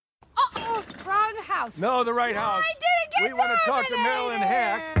house. No, the right house. I didn't get We want to talk to Marilyn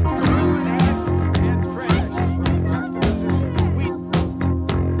Heck.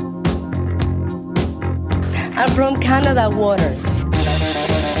 I'm from Canada Water.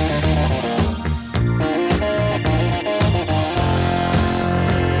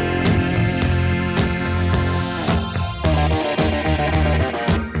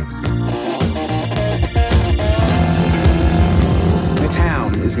 The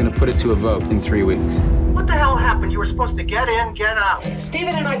town is going to put it to a vote in 3 weeks. What the hell happened? You were supposed to get in, get out.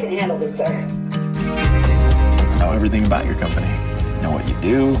 Stephen and I can handle this, sir. I know everything about your company. I know what you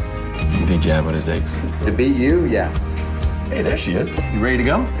do. You think you have what it takes. To beat you, yeah. Hey, there she is. You ready to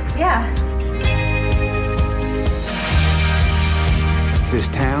go? Yeah. This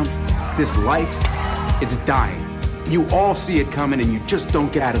town, this life, it's dying. You all see it coming and you just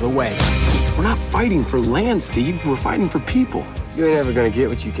don't get out of the way. We're not fighting for land, Steve. We're fighting for people. You ain't ever gonna get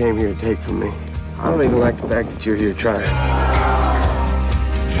what you came here to take from me. I don't even like the fact that you're here trying.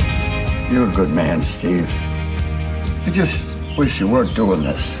 You're a good man, Steve. I just wish you weren't doing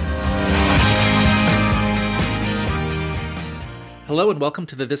this. Hello and welcome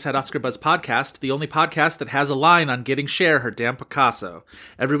to the This Had Oscar Buzz podcast, the only podcast that has a line on getting Cher her damn Picasso.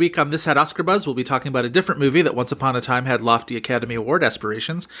 Every week on This Had Oscar Buzz, we'll be talking about a different movie that once upon a time had lofty Academy Award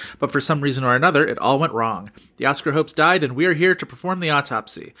aspirations, but for some reason or another, it all went wrong. The Oscar hopes died, and we're here to perform the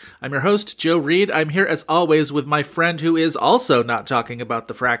autopsy. I'm your host, Joe Reed. I'm here as always with my friend who is also not talking about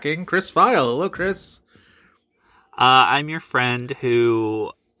the fracking, Chris Feil. Hello, Chris. I'm your friend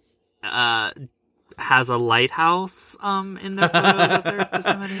who has a lighthouse in their photo that they're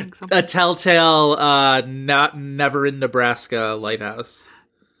disseminating something. A telltale never in Nebraska lighthouse.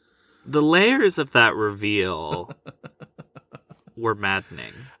 The layers of that reveal were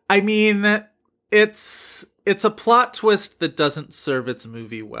maddening. I mean, it's a plot twist that doesn't serve its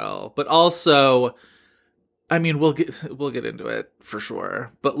movie well, but also, I mean, we'll get into it for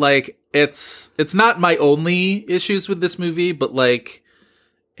sure. But like, it's not my only issues with this movie, but like,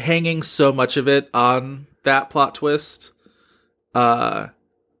 hanging so much of it on that plot twist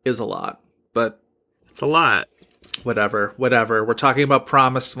is a lot. But it's a lot. Whatever. We're talking about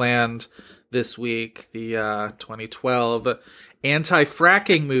Promised Land this week, the 2012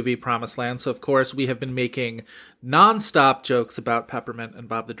 anti-fracking movie Promised Land. So, of course, we have been making nonstop jokes about Peppermint and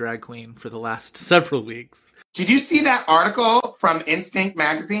Bob the Drag Queen for the last several weeks. Did you see that article from Instinct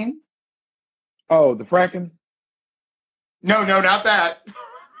magazine? Oh, the fracking? No, not that.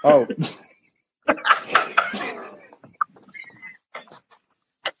 Oh.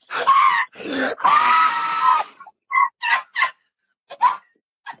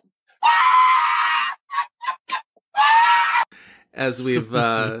 As we've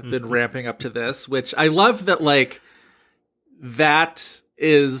been ramping up to this, which I love that, like, that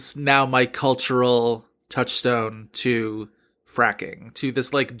is now my cultural touchstone to fracking, to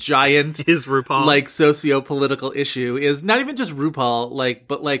this like giant is RuPaul, like socio-political issue, is not even just RuPaul, like,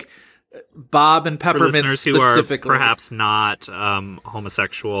 but like Bob and Peppermint specifically, who are perhaps not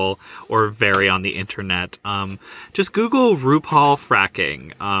homosexual or very on the internet. Just Google RuPaul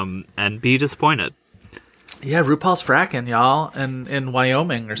fracking and be disappointed. Yeah, RuPaul's fracking, y'all, in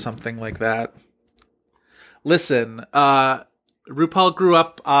Wyoming or something like that. Listen, RuPaul grew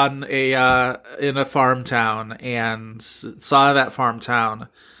up on in a farm town and saw that farm town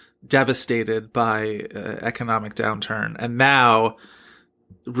devastated by economic downturn. And now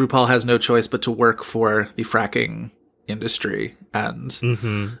RuPaul has no choice but to work for the fracking industry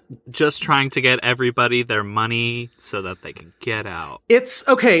and just trying to get everybody their money so that they can get out. It's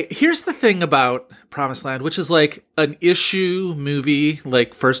okay. Here's the thing about Promised Land, which is like an issue movie,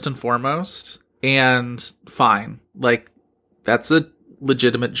 like first and foremost, and fine. Like, that's a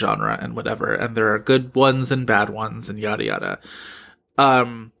legitimate genre and whatever, and there are good ones and bad ones and yada yada.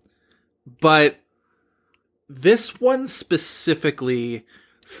 But this one specifically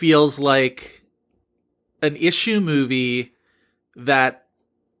feels like an issue movie that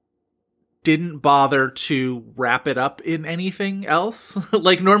didn't bother to wrap it up in anything else.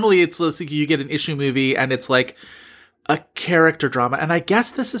 Like, normally it's like you get an issue movie and it's like a character drama, and I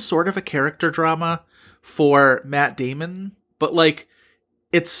guess this is sort of a character drama for Matt Damon, but like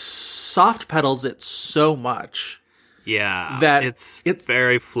it soft pedals it so much. Yeah, that it's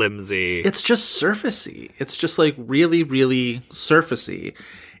very flimsy. It's just surfacey. It's just like really, really surfacey.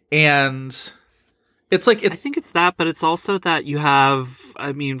 And it's like, I think it's that, but it's also that you have,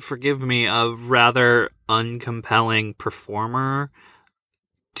 I mean, forgive me, a rather uncompelling performer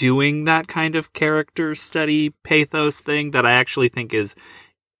doing that kind of character study pathos thing that I actually think is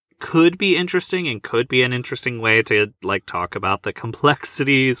could be interesting and could be an interesting way to like talk about the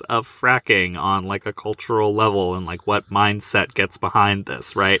complexities of fracking on like a cultural level and like what mindset gets behind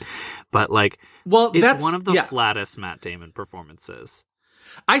this, right? But like, well, it's one of the flattest Matt Damon performances.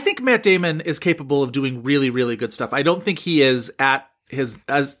 I think Matt Damon is capable of doing really, really good stuff. I don't think he is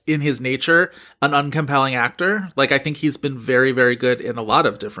in his nature an uncompelling actor. Like, I think he's been very, very good in a lot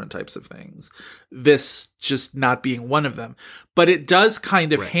of different types of things. This just not being one of them. But it does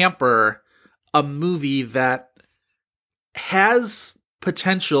kind of hamper a movie that has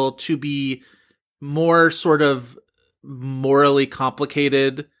potential to be more sort of morally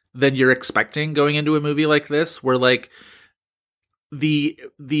complicated than you're expecting going into a movie like this, where like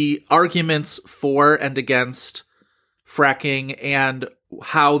the arguments for and against fracking and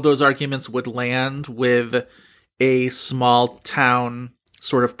how those arguments would land with a small town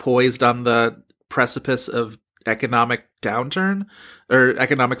sort of poised on the precipice of economic downturn or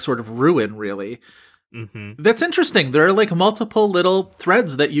economic sort of ruin, really. Mm-hmm. That's interesting. There are like multiple little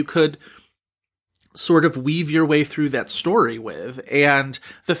threads that you could sort of weave your way through that story with. And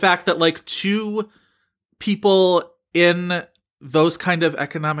the fact that like two people in those kind of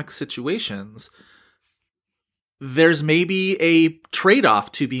economic situations, there's maybe a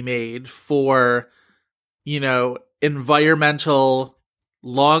trade-off to be made for, you know, environmental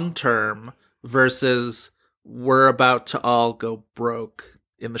long-term versus we're about to all go broke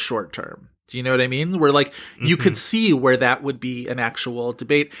in the short term. Do you know what I mean? Where like you could see where that would be an actual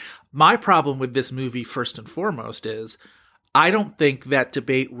debate. My problem with this movie, first and foremost, is I don't think that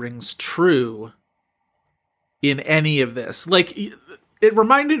debate rings true in any of this. Like, it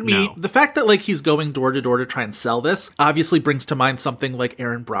reminded me, the fact that like he's going door to door to try and sell this obviously brings to mind something like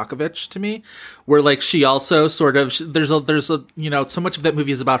Erin Brockovich to me, where like she also sort of, there's a, you know, so much of that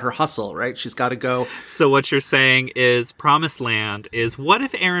movie is about her hustle, right? She's got to go. So what you're saying is Promised Land is what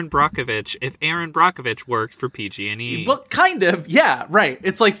if Erin Brockovich worked for PG&E? Well, kind of. Yeah, right.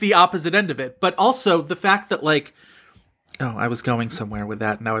 It's like the opposite end of it. But also the fact that like, oh, I was going somewhere with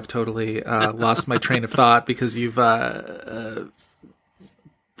that. Now I've totally lost my train of thought because you've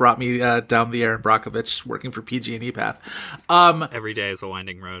brought me down the Erin Brockovich working for PG&E path. Every day is a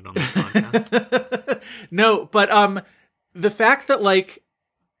winding road on this podcast. No, but the fact that like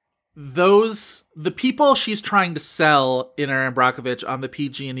the people she's trying to sell in Erin Brockovich on the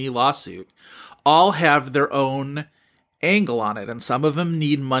PG&E lawsuit all have their own angle on it, and some of them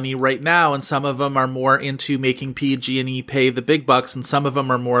need money right now, and some of them are more into making PG&E pay the big bucks, and some of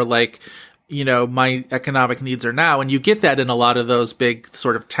them are more like, you know, my economic needs are now. And you get that in a lot of those big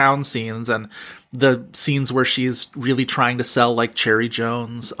sort of town scenes and the scenes where she's really trying to sell like Cherry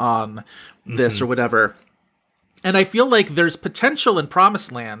Jones on this or whatever. And I feel like there's potential in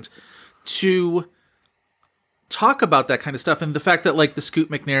Promised Land to talk about that kind of stuff. And the fact that like the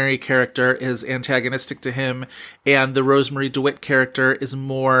Scoot McNairy character is antagonistic to him and the Rosemary DeWitt character is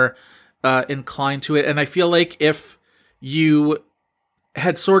more inclined to it. And I feel like if you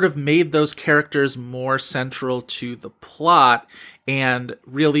had sort of made those characters more central to the plot and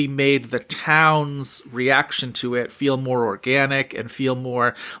really made the town's reaction to it feel more organic and feel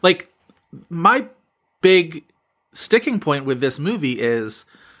more like, my big sticking point with this movie is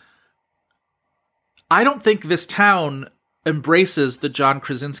I don't think this town embraces the John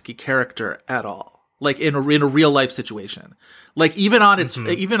Krasinski character at all. Like in a real life situation, like even on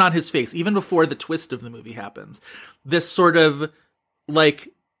even on his face, even before the twist of the movie happens, this sort of like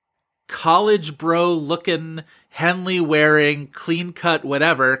college bro looking, Henley wearing, clean cut,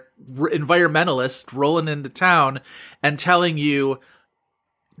 whatever, environmentalist rolling into town and telling you,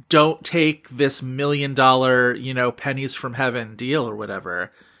 don't take this $1 million, you know, pennies from heaven deal or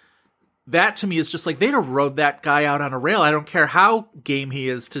whatever. That to me is just like, they'd have rode that guy out on a rail. I don't care how game he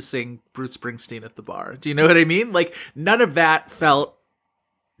is to sing Bruce Springsteen at the bar. Do you know what I mean? Like, none of that felt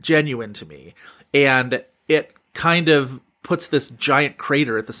genuine to me. And it kind of puts this giant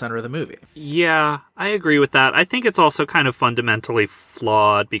crater at the center of the movie. Yeah, I agree with that. I think it's also kind of fundamentally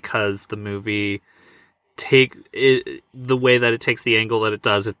flawed because the movie the way that it takes the angle that it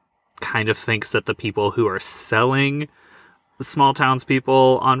does, it kind of thinks that the people who are selling the small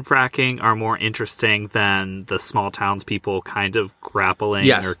townspeople on fracking are more interesting than the small townspeople kind of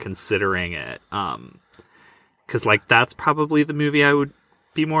grappling or considering it. Because like that's probably the movie I would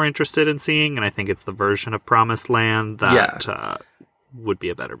be more interested in seeing, and I think it's the version of Promised Land that would be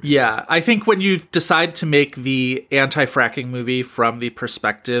a better movie. Yeah, I think when you decide to make the anti-fracking movie from the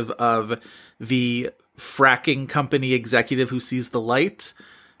perspective of the fracking company executive who sees the light,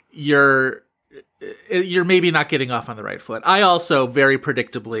 you're maybe not getting off on the right foot. I also very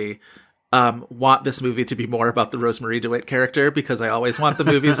predictably want this movie to be more about the Rosemary DeWitt character, because I always want the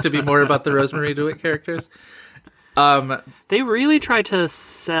movies to be more about the Rosemary DeWitt characters. They really try to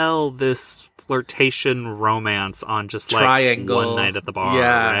sell this flirtation romance on just like triangle one night at the bar,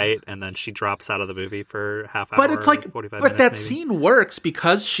 right? And then she drops out of the movie for half hour. But it's like, 45 but minutes, that maybe. scene works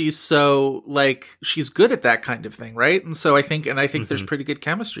because she's so like she's good at that kind of thing, right? And so I think there's pretty good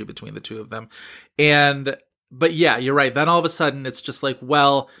chemistry between the two of them. But yeah, you're right. Then all of a sudden it's just like,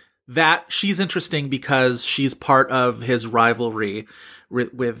 well, that she's interesting because she's part of his rivalry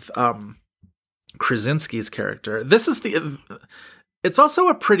with Krasinski's character. It's also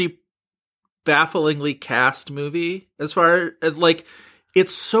a pretty bafflingly cast movie as far as like,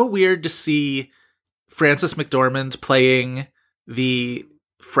 it's so weird to see Frances McDormand playing the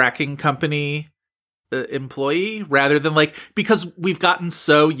fracking company employee rather than like, because we've gotten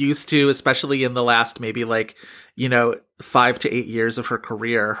so used to, especially in the last maybe like, 5 to 8 years of her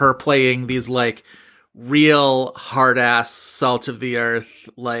career, her playing these like real hard ass salt of the earth,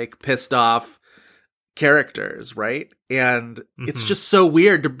 like pissed off characters, right? And it's just so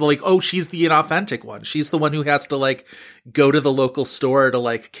weird to like, oh, she's the inauthentic one. She's the one who has to like go to the local store to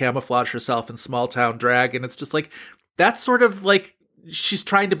like camouflage herself in small town drag. And it's just like, that's sort of like, she's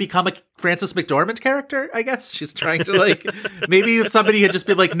trying to become a Frances McDormand character, I guess. She's trying to like, maybe if somebody had just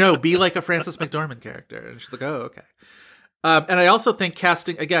been like, no, be like a Frances McDormand character. And she's like, oh, okay. And I also think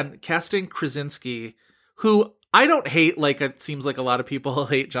casting Krasinski, who I don't hate, like it seems like a lot of people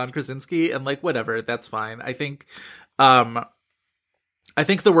hate John Krasinski, and like whatever, that's fine. I think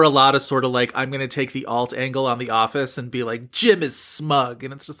there were a lot of sort of like, I'm going to take the alt angle on The Office and be like, Jim is smug,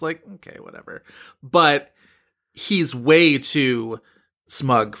 and it's just like, okay, whatever. But he's way too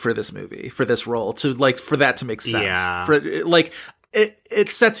smug for this movie, for this role, to like for that to make sense. Yeah. For like it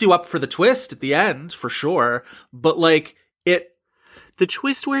sets you up for the twist at the end for sure, but like the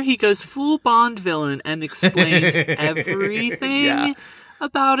twist where he goes full Bond villain and explains everything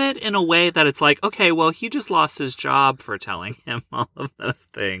about it in a way that it's like, okay, well, he just lost his job for telling him all of those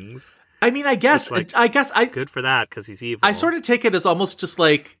things. I mean, I guess good for that because he's evil. I sort of take it as almost just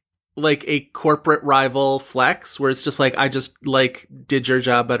like a corporate rival flex, where it's just like, I just like did your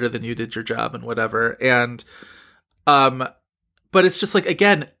job better than you did your job and whatever. And but it's just like,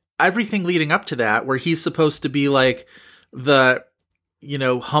 again, everything leading up to that, where he's supposed to be like the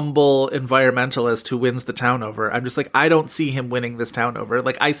humble environmentalist who wins the town over. I'm just like, I don't see him winning this town over.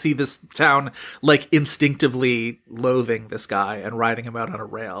 Like, I see this town like instinctively loathing this guy and riding him out on a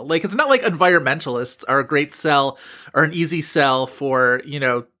rail. Like, it's not like environmentalists are a great sell or an easy sell for,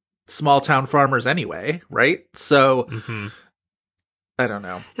 small town farmers anyway, right? So I don't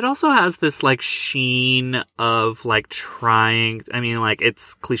know. It also has this like sheen of like trying, I mean, like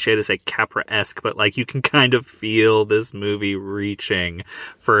it's cliche to say Capra-esque, but like you can kind of feel this movie reaching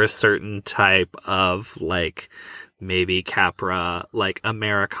for a certain type of like maybe Capra, like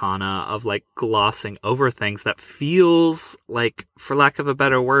Americana, of like glossing over things that feels like, for lack of a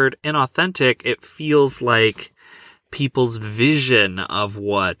better word, inauthentic. It feels like people's vision of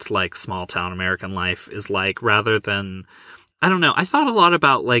what like small town American life is like, rather than, I don't know. I thought a lot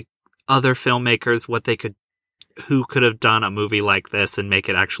about like other filmmakers, who could have done a movie like this and make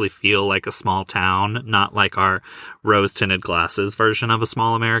it actually feel like a small town, not like our rose tinted glasses version of a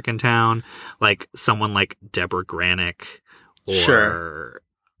small American town, like someone like Deborah Granick or, sure.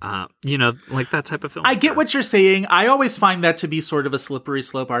 Like that type of film. I get what you're saying. I always find that to be sort of a slippery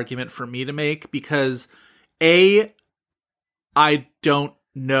slope argument for me to make, because I don't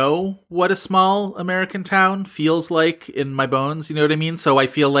know what a small American town feels like in my bones, you know what I mean? So I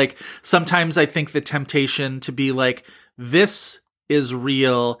feel like sometimes I think the temptation to be like, this is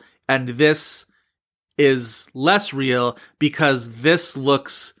real and this is less real because this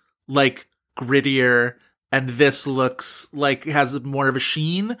looks like grittier and this looks like has more of a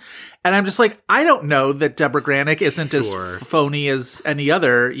sheen. And I'm just like, I don't know that Deborah Granick isn't as phony as any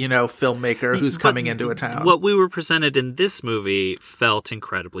other, filmmaker who's coming into a town. What we were presented in this movie felt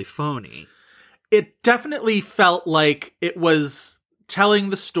incredibly phony. It definitely felt like it was telling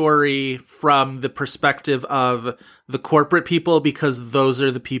the story from the perspective of the corporate people, because those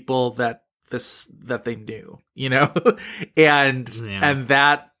are the people that they knew, and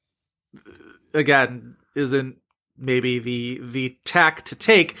that, again, isn't maybe the tack to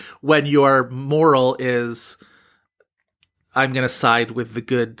take when your moral is, I'm going to side with the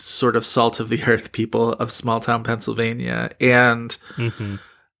good sort of salt of the earth people of small town Pennsylvania. And and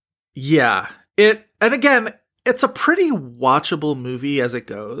again, it's a pretty watchable movie as it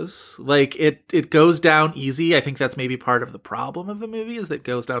goes. Like, it goes down easy. I think that's maybe part of the problem of the movie, is that it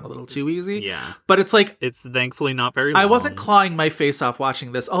goes down a little too easy. Yeah. But it's like, it's thankfully not very long. I wasn't clawing my face off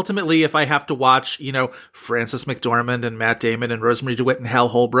watching this. Ultimately, if I have to watch, Frances McDormand and Matt Damon and Rosemary DeWitt and Hal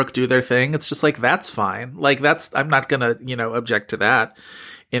Holbrook do their thing, it's just like, that's fine. Like, I'm not gonna, object to that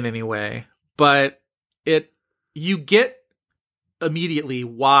in any way. But you get immediately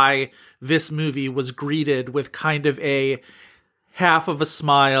why this movie was greeted with kind of a half of a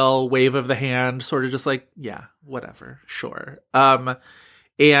smile, wave of the hand, sort of just like, yeah, whatever, sure.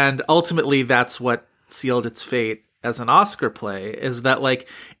 And ultimately that's what sealed its fate as an Oscar play, is that like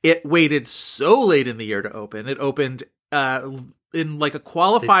it waited so late in the year to open. It opened in like a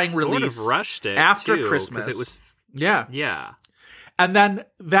qualifying release, sort of rushed it after too, Christmas. It was yeah. And then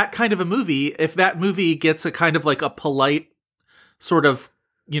that kind of a movie, if that movie gets a kind of like a polite sort of,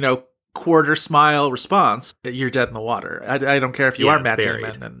 quarter smile response, you're dead in the water. I don't care if you are Matt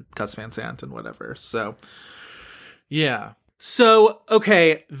Damon and Gus Van Sant and whatever. So, yeah. So,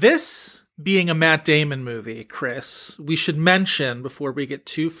 okay, this being a Matt Damon movie, Chris, we should mention before we get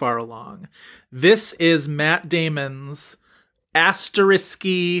too far along, this is Matt Damon's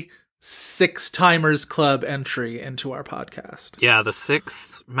asterisky Six-Timers Club entry into our podcast. Yeah, the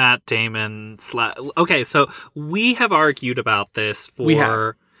sixth Matt Damon Okay, so we have argued about this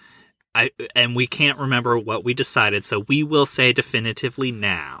for... and we can't remember what we decided, so we will say definitively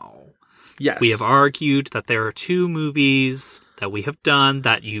now. Yes. We have argued that there are two movies that we have done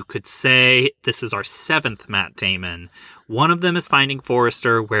that you could say this is our seventh Matt Damon. One of them is Finding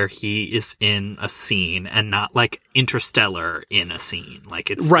Forrester, where he is in a scene and not like Interstellar in a scene.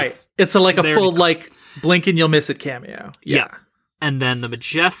 Like it's right. It's a full like blink and you'll miss it cameo. Yeah. And then The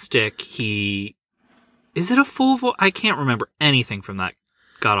Majestic, is it a full I can't remember anything from that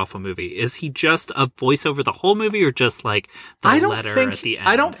god-awful movie. Is he just a voiceover the whole movie, or just like the letter at the end?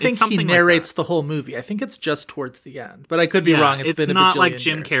 I don't think he narrates the whole movie. I think it's just towards the end, but I could be wrong. It's been a not bajillion like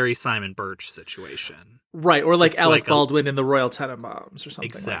Jim years. Carrey, Simon Birch situation. Right, or like Alec Baldwin in the Royal Tenenbaums or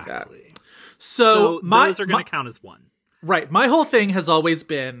something like that. So those are going to count as one. Right. My whole thing has always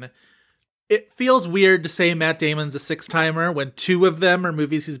been, it feels weird to say Matt Damon's a six-timer when two of them are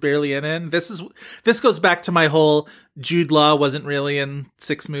movies he's barely in. This goes back to my whole Jude Law wasn't really in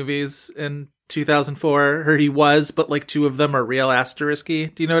 6 movies in 2004, or he was, but like 2 of them are real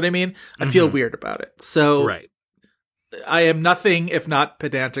asterisky. Do you know what I mean? I feel weird about it. So right. I am nothing if not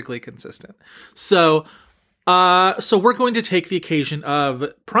pedantically consistent. So we're going to take the occasion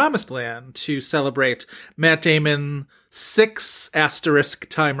of Promised Land to celebrate Matt Damon 6 asterisk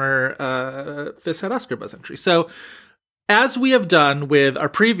timer This Had Oscar Buzz entry. So as we have done with our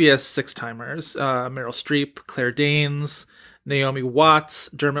previous 6-timers, Meryl Streep, Claire Danes, Naomi Watts,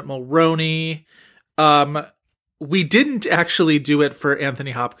 Dermot Mulroney, we didn't actually do it for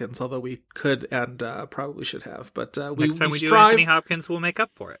Anthony Hopkins, although we could and probably should have. But next time we do Anthony Hopkins, we'll make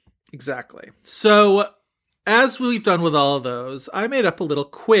up for it. Exactly. So as we've done with all of those, I made up a little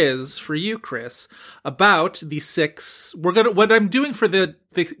quiz for you, Chris, about the 6. What I'm doing for the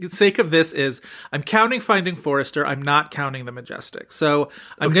sake of this is I'm counting Finding Forrester. I'm not counting The Majestic. So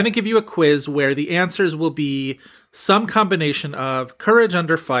I'm going to give you a quiz where the answers will be some combination of Courage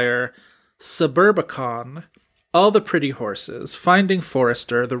Under Fire, Suburbicon, All the Pretty Horses, Finding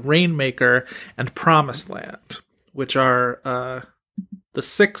Forrester, The Rainmaker, and Promised Land, which are the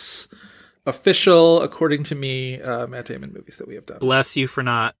 6 official, according to me, Matt Damon movies that we have done. Bless you for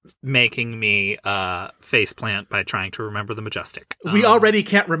not making me faceplant by trying to remember The Majestic. We already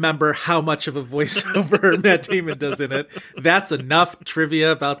can't remember how much of a voiceover Matt Damon does in it. That's enough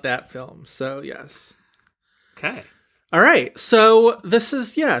trivia about that film. So, yes. Okay. All right. So this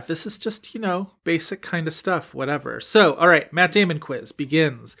is just, basic kind of stuff, whatever. So, all right, Matt Damon quiz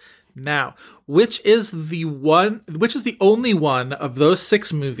begins now. Which is the only one of those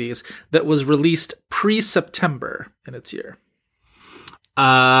 6 movies that was released pre-September in its year?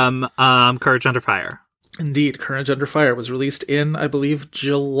 Courage Under Fire. Indeed, Courage Under Fire was released in, I believe,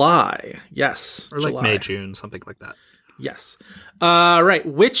 July. Yes. Or like May, June, something like that. Yes. Right.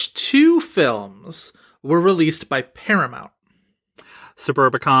 Which 2 films were released by Paramount?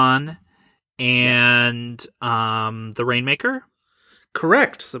 Suburbicon and The Rainmaker?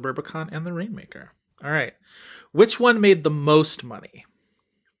 Correct. Suburbicon and The Rainmaker. All right. Which one made the most money?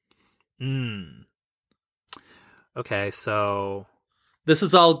 Okay, so this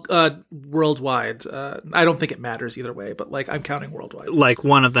is all worldwide. I don't think it matters either way, but I'm counting worldwide. Like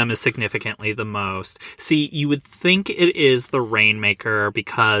one of them is significantly the most. See, you would think it is The Rainmaker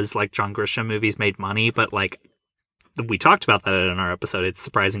because John Grisham movies made money, but we talked about that in our episode. It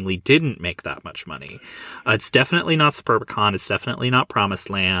surprisingly didn't make that much money. It's definitely not Suburbicon. It's definitely not Promised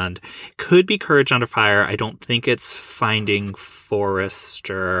Land. Could be Courage Under Fire. I don't think it's Finding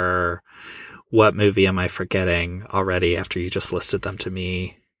Forrester. What movie am I forgetting already after you just listed them to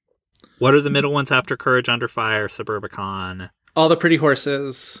me? What are the middle ones after Courage Under Fire, Suburbicon? All the Pretty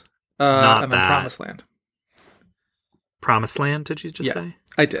Horses. Not and then that. Promised Land. Promised Land, did you just say?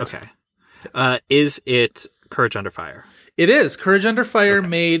 I did. Okay. Is it Courage Under Fire? It is. Courage Under Fire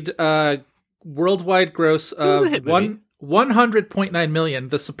made worldwide gross of 100.9 million.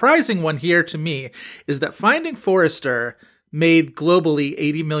 The surprising one here to me is that Finding Forrester made globally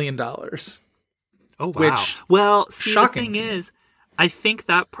 $80 million. Oh, wow. Which, well, see, shocking the thing is, I think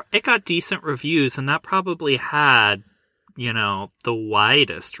that it got decent reviews, and that probably had, the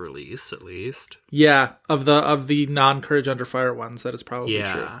widest release, at least. Yeah, of the non-Courage Under Fire ones, that is probably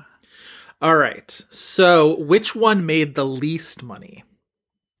true. All right. So, which one made the least money?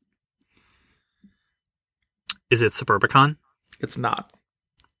 Is it Suburbicon? It's not.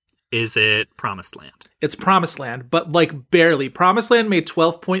 Is it Promised Land? It's Promised Land, but barely. Promised Land made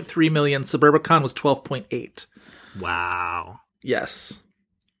 12.3 million. Suburbicon was 12.8. Wow. Yes.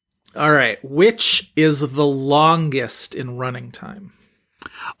 All right. Which is the longest in running time?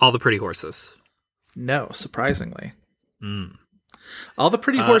 All the Pretty Horses. No, surprisingly. All the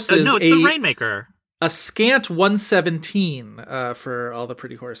Pretty Horses. No, it's The Rainmaker. A scant 117 for All the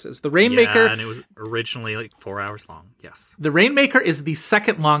Pretty Horses. The Rainmaker. Yeah, and it was originally 4 hours long. Yes. The Rainmaker is the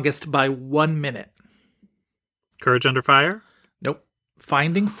second longest by 1 minute. Courage Under Fire? Nope.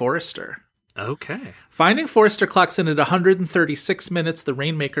 Finding Forrester. Okay. Finding Forrester clocks in at 136 minutes. The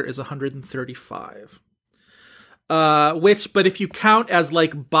Rainmaker is 135. But if you count as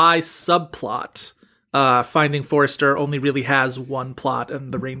by subplot, Finding Forrester only really has one plot,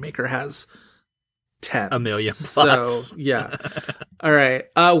 and The Rainmaker has 10. A million plots. So, yeah. All right.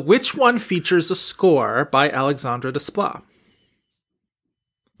 Which one features a score by Alexandre Desplat?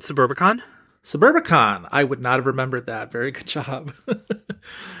 Suburbicon? Suburbicon. I would not have remembered that. Very good job.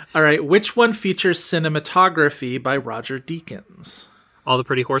 All right. Which one features cinematography by Roger Deakins? All the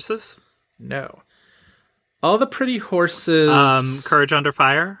Pretty Horses? No. All the Pretty Horses. Courage Under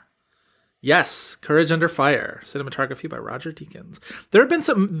Fire? Yes, Courage Under Fire, cinematography by Roger Deakins. There have been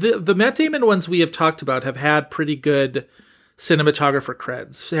some, the Matt Damon ones we have talked about have had pretty good cinematographer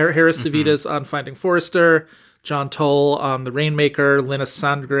creds. Harris Savitas on Finding Forrester, John Toll on The Rainmaker, Linus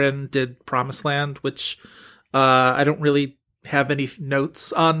Sandgren did Promised Land, which I don't really have any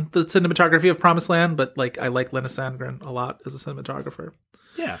notes on the cinematography of Promised Land, but I like Linus Sandgren a lot as a cinematographer.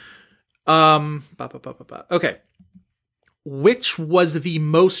 Yeah. Okay. Which was the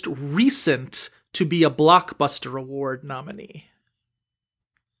most recent to be a Blockbuster Award nominee?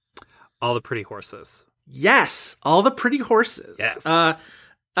 All the Pretty Horses. Yes, All the Pretty Horses. Yes.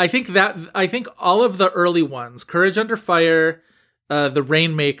 I think all of the early ones, Courage Under Fire, The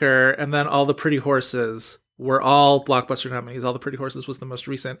Rainmaker, and then All the Pretty Horses were all Blockbuster nominees. All the Pretty Horses was the most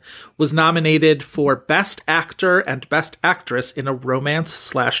recent. Was nominated for Best Actor and Best Actress in a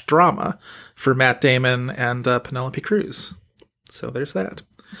Romance/Drama for Matt Damon and Penelope Cruz. So there's that.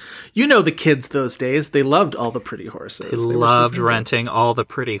 The kids those days, they loved All the Pretty Horses. They loved renting All the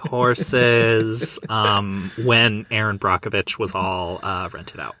Pretty Horses when Aaron Brockovich was all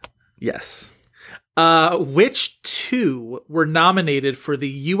rented out. Yes. Which two were nominated for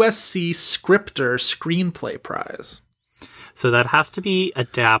the USC Scripter Screenplay Prize? So that has to be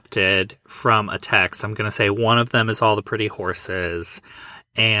adapted from a text. I'm going to say one of them is All the Pretty Horses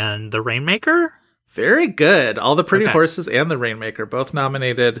and The Rainmaker? Very good. All the Pretty Horses and The Rainmaker, both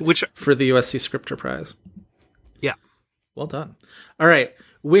nominated for the USC Scripter Prize. Yeah. Well done. All right.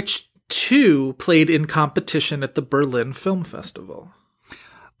 Which two played in competition at the Berlin Film Festival?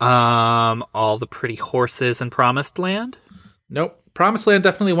 All the Pretty Horses and Promised Land? Nope. Promised Land,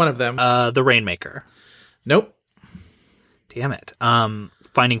 definitely one of them. The Rainmaker? Nope. Damn it.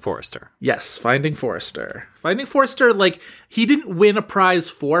 Finding Forrester. Yes, Finding Forrester. Finding Forrester, he didn't win a prize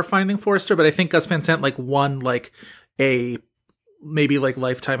for Finding Forrester, but I think Gus Van Sant won a maybe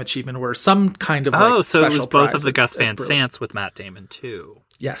Lifetime Achievement or some kind of so it was both of the Gus Van Sant Sants with Matt Damon too.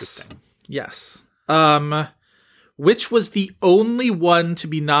 Yes. Yes. Which was the only one to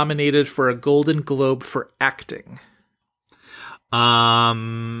be nominated for a Golden Globe for acting?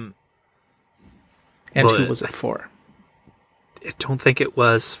 And who was it for? I don't think it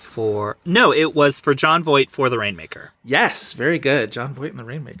was for... No, it was for Jon Voight for The Rainmaker. Yes, very good. Jon Voight and The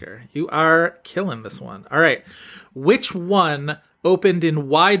Rainmaker. You are killing this one. All right. Which one opened in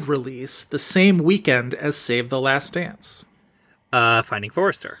wide release the same weekend as Save the Last Dance? Finding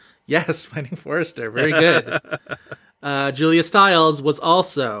Forrester. Yes, Finding Forrester. Very good. Julia Stiles was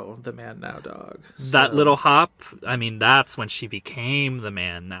also the Man Now Dog. That little hop, I mean, that's when she became the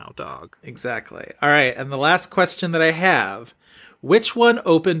Man Now Dog. Exactly. All right, and the last question that I have, which one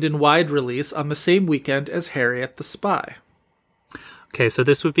opened in wide release on the same weekend as Harriet the Spy? Okay, so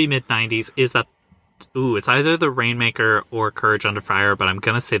this would be mid-90s. Is that... Ooh, it's either The Rainmaker or Courage Under Fire, but I'm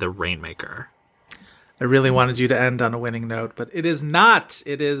going to say The Rainmaker. I really wanted you to end on a winning note, but it is not.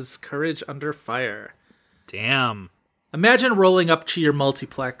 It is Courage Under Fire. Damn. Imagine rolling up to your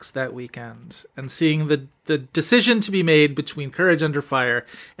multiplex that weekend and seeing the decision to be made between Courage Under Fire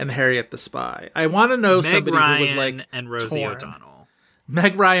and Harriet the Spy. I want to know Meg somebody Ryan who was like and Rosie torn. O'Donnell.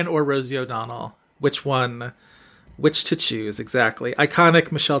 Meg Ryan or Rosie O'Donnell. Which one? Which to choose, exactly.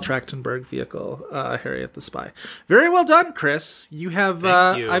 Iconic Michelle Trachtenberg vehicle, Harriet the Spy. Very well done, Chris. You have,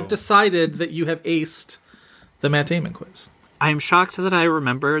 Thank you. I've decided that you have aced the Matt Damon quiz. I'm shocked that I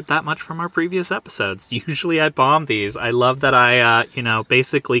remembered that much from our previous episodes. Usually I bomb these. I love that I,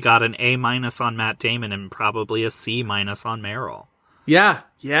 basically got an A- on Matt Damon and probably a C- on Meryl.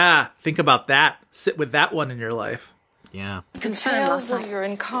 Yeah. Think about that. Sit with that one in your life. Yeah. Details of your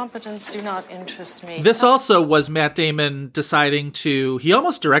incompetence do not interest me. This also was Matt Damon deciding to... He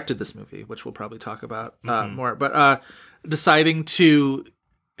almost directed this movie, which we'll probably talk about more. But deciding to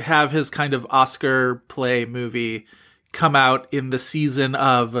have his kind of Oscar play movie come out in the season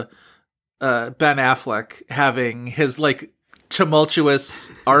of Ben Affleck having his like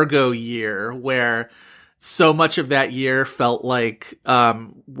tumultuous Argo year, where so much of that year felt like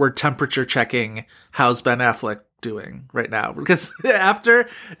we're temperature checking how's Ben Affleck doing right now. Because after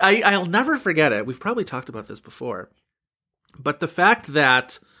I'll never forget it. We've probably talked about this before, but the fact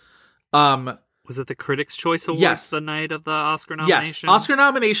that was it the Critics' Choice Awards the night of the Oscar nomination? Yes, Oscar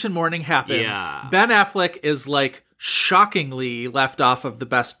nomination morning happens. Yeah. Ben Affleck is like shockingly left off of the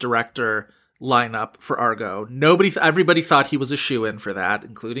Best Director lineup for Argo. Everybody thought he was a shoo-in for that,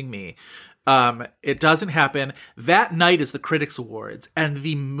 including me. It doesn't happen. That night is the Critics Awards, and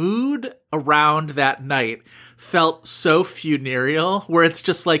the mood around that night felt so funereal, where it's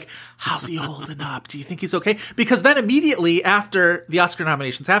just like, how's he holding up? Do you think he's okay? Because then immediately after the Oscar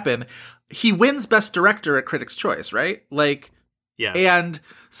nominations happen, he wins Best Director at Critics' Choice, right? Like, yes. And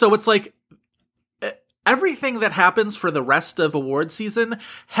so it's like, everything that happens for the rest of award season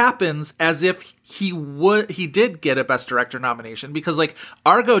happens as if he did get a Best Director nomination, because like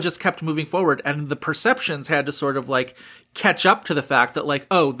Argo just kept moving forward and the perceptions had to sort of like catch up to the fact that like,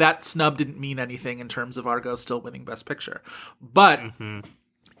 oh, that snub didn't mean anything in terms of Argo still winning Best Picture. But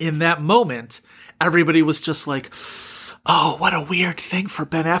in that moment, everybody was just like, oh, what a weird thing for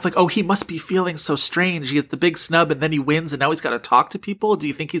Ben Affleck. Oh, he must be feeling so strange. He gets the big snub and then he wins and now he's got to talk to people. Do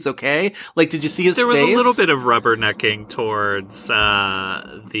you think he's okay? Like, did you see his face? There was a little bit of rubbernecking towards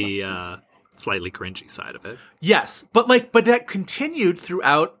the slightly cringy side of it. Yes, but that continued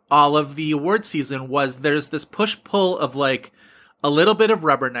throughout all of the award season. There's this push-pull of like a little bit of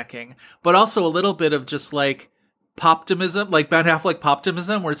rubbernecking, but also a little bit of just like poptimism, like Ben Affleck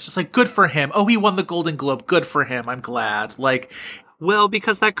poptimism, where it's just like, good for him. Oh, he won the Golden Globe. Good for him. I'm glad. Like, well,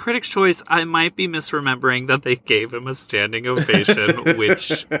 because that Critics' Choice, I might be misremembering that they gave him a standing ovation,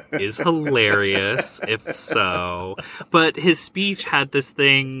 which is hilarious, if so. But his speech had this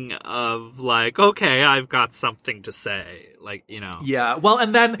thing of like, okay, I've got something to say. Like, Yeah, well,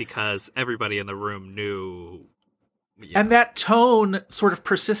 and then... because everybody in the room knew... And that tone sort of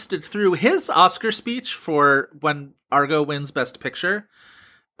persisted through his Oscar speech for when Argo wins Best Picture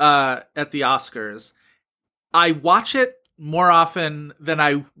at the Oscars. I watch it more often than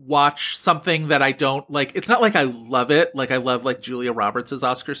I watch something that I don't like. It's not like I love it. Like I love like Julia Roberts'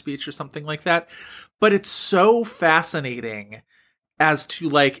 Oscar speech or something like that. But it's so fascinating as to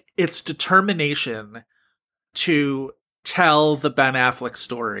like its determination to tell the Ben Affleck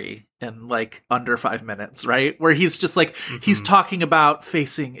story in like under 5 minutes, right? Where he's just like, he's talking about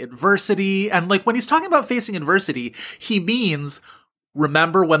facing adversity. And like when he's talking about facing adversity, he means,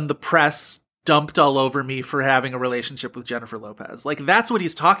 remember when the press dumped all over me for having a relationship with Jennifer Lopez? Like that's what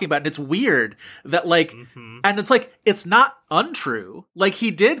he's talking about. And it's weird that like, and it's like, it's not untrue. Like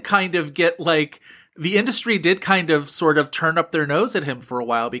he did kind of get like, the industry did kind of sort of turn up their nose at him for a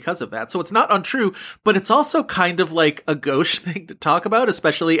while because of that. So it's not untrue, but it's also kind of like a gauche thing to talk about,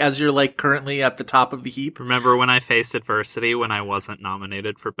 especially as you're like currently at the top of the heap. Remember when I faced adversity when I wasn't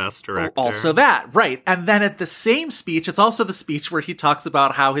nominated for Best Director? Also that, right. And then at the same speech, it's also the speech where he talks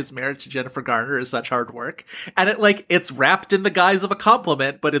about how his marriage to Jennifer Garner is such hard work. And it's wrapped in the guise of a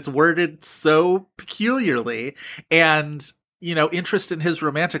compliment, but it's worded so peculiarly. And interest in his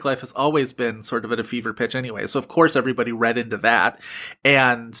romantic life has always been sort of at a fever pitch anyway. So of course everybody read into that.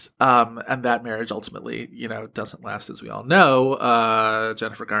 And that marriage ultimately, doesn't last, as we all know.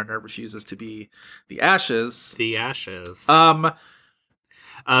 Jennifer Garner refuses to be the Ashes. The Ashes.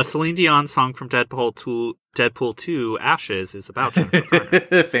 Celine Dion's song from Deadpool 2, Ashes, is about Jennifer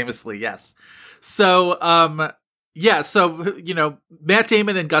Garner. Famously, yes. So, Matt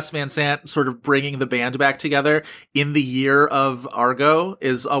Damon and Gus Van Sant sort of bringing the band back together in the year of Argo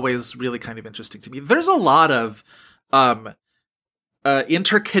is always really kind of interesting to me. There's a lot of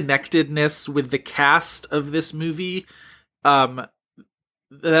interconnectedness with the cast of this movie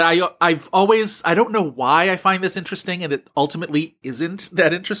that I've always, I don't know why I find this interesting, and it ultimately isn't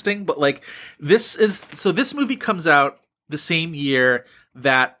that interesting, but this movie comes out the same year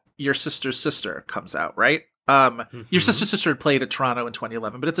that Your Sister's Sister comes out, right? Your Sister's Sister had played at Toronto in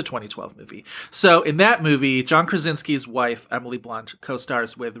 2011, but it's a 2012 movie. So in that movie, John Krasinski's wife, Emily Blunt,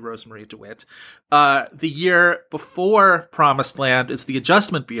 co-stars with Rosemary DeWitt. The year before Promised Land is The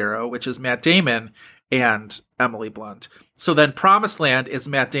Adjustment Bureau, which is Matt Damon and Emily Blunt. So then Promised Land is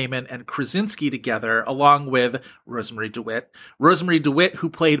Matt Damon and Krasinski together, along with Rosemary DeWitt. Rosemary DeWitt, who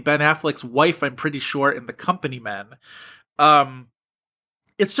played Ben Affleck's wife, I'm pretty sure, in The Company Men.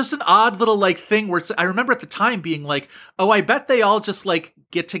 It's just an odd little thing where I remember at the time being like, oh, I bet they all just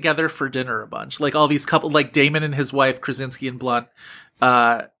get together for dinner a bunch. All these couple, Damon and his wife, Krasinski and Blunt,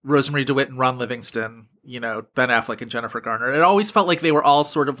 Rosemary DeWitt and Ron Livingston, Ben Affleck and Jennifer Garner. It always felt like they were all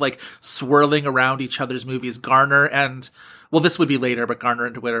sort of swirling around each other's movies. Garner and, well, this would be later, but Garner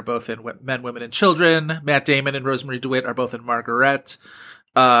and DeWitt are both in Men, Women, and Children. Matt Damon and Rosemary DeWitt are both in Margaret.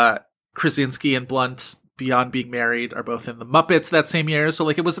 Krasinski and Blunt, beyond being married, are both in The Muppets that same year. So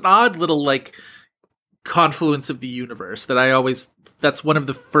it was an odd little confluence of the universe that that's one of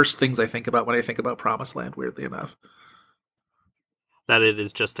the first things I think about when I think about Promised Land, weirdly enough. That it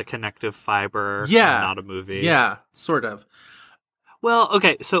is just a connective fiber, yeah, not a movie. Yeah, sort of. Well,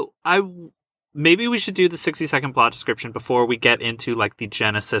 okay, so maybe we should do the 60-second plot description before we get into the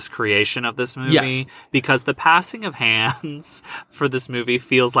genesis creation of this movie. Yes. Because the passing of hands for this movie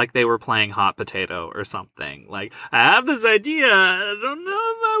feels like they were playing hot potato or something. I have this idea. I don't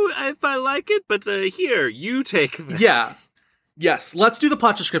know if I like it, but here, you take this. Yeah. Yes. Let's do the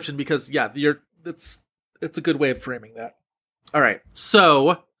plot description because it's a good way of framing that. All right.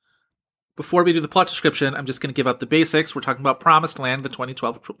 So before we do the plot description, I'm just going to give out the basics. We're talking about Promised Land, the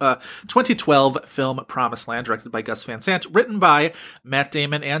 2012 film Promised Land, directed by Gus Van Sant, written by Matt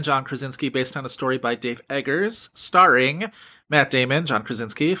Damon and John Krasinski, based on a story by Dave Eggers, starring Matt Damon, John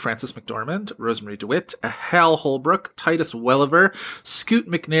Krasinski, Frances McDormand, Rosemary DeWitt, Hal Holbrook, Titus Welliver, Scoot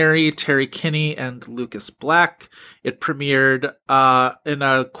McNairy, Terry Kinney, and Lucas Black. It premiered in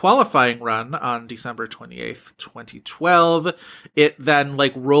a qualifying run on December 28th, 2012. It then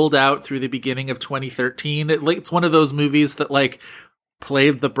rolled out through the beginning of 2013. It's one of those movies that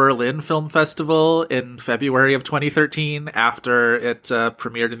played the Berlin Film Festival in February of 2013 after it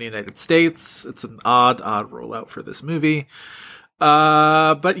premiered in the United States. It's an odd rollout for this movie.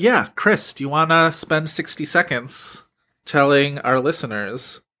 But yeah, Chris, do you want to spend 60 seconds telling our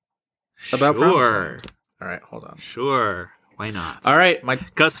listeners about Promised Land? All right, hold on. Sure. Why not? All right.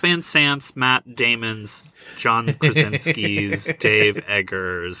 Gus Van Sant's, Matt Damon's, John Krasinski's, Dave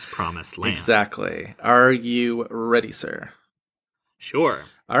Eggers' Promised Land. Exactly. Are you ready, sir? Sure.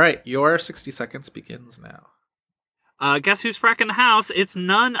 All right, your 60 seconds begins now. Guess who's fracking the house? It's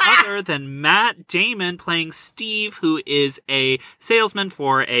none other than Matt Damon playing Steve, who is a salesman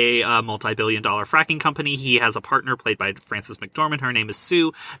for a multi-billion-dollar fracking company. He has a partner played by Frances McDormand. Her name is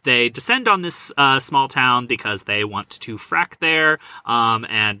Sue. They descend on this small town because they want to frack there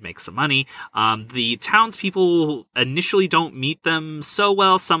and make some money. The townspeople initially don't meet them so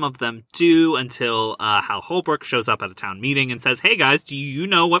well. Some of them do until Hal Holbrook shows up at a town meeting and says, "Hey guys, do you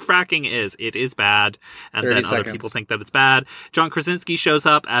know what fracking is? It is bad." And then other people think that it's bad. John Krasinski shows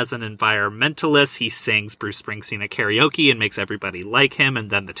up as an environmentalist. He sings Bruce Springsteen at karaoke and makes everybody like him, and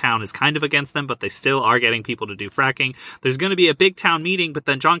then the town is kind of against them, but they still are getting people to do fracking. There's going to be a big town meeting, but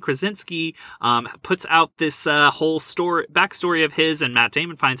then John Krasinski puts out this whole backstory of his, and Matt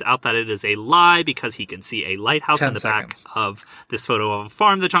Damon finds out that it is a lie because he can see a lighthouse in the back of this photo of a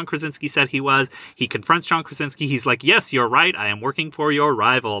farm that John Krasinski said he was. He confronts John Krasinski. He's like, "Yes, you're right. I am working for your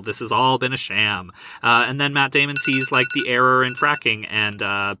rival. This has all been a sham." And then Matt Damon sees the error in fracking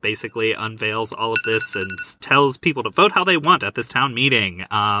and basically unveils all of this and tells people to vote how they want at this town meeting.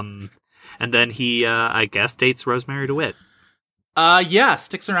 And then he, I guess, dates Rosemary DeWitt. Yeah,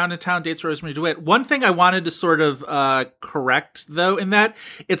 sticks around in town, dates Rosemary DeWitt. One thing I wanted to sort of correct, though, in that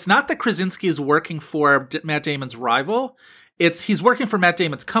it's not that Krasinski is working for Matt Damon's rival. he's working for Matt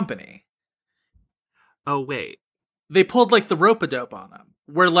Damon's company. Oh, wait. They pulled like the rope-a-dope on him,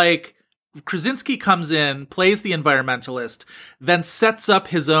 where like Krasinski comes in, plays the environmentalist, then sets up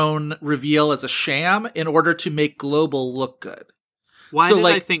his own reveal as a sham in order to make Global look good. Why did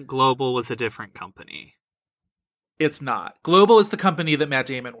I think Global was a different company? It's not. Global is the company that Matt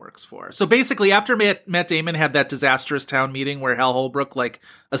Damon works for. So basically, after Matt Damon had that disastrous town meeting where Hal Holbrook, like,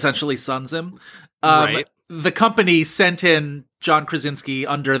 essentially sons him, right. The company sent in John Krasinski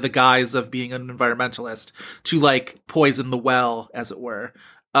under the guise of being an environmentalist to, like, poison the well, as it were.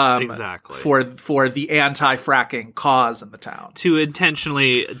 Exactly. For the anti-fracking cause in the town. To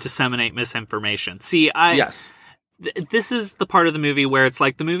intentionally disseminate misinformation. See, Yes. This is the part of the movie where it's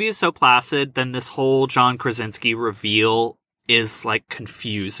like the movie is so placid, then this whole John Krasinski reveal is like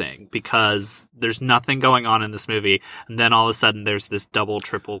confusing because there's nothing going on in this movie, and then all of a sudden there's this double,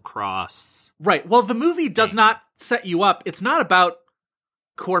 triple cross. Right. Well, the movie does not set you up. It's not about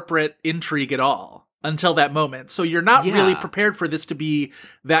corporate intrigue at all until that moment. So you're not really prepared for this to be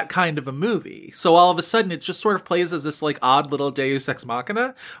that kind of a movie. So all of a sudden it just sort of plays as this like odd little Deus Ex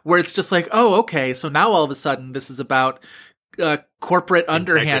Machina where it's just like, oh, okay. So now all of a sudden this is about corporate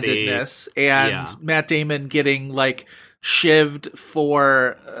underhandedness and Matt Damon getting like shivved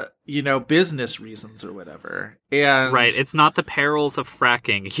for, business reasons or whatever. And right. It's not the perils of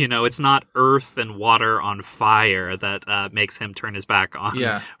fracking. It's not earth and water on fire that makes him turn his back on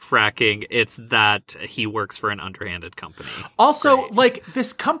fracking. It's that he works for an underhanded company. Also, like,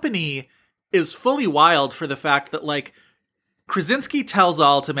 this company is fully wild for the fact that, like, Krasinski tells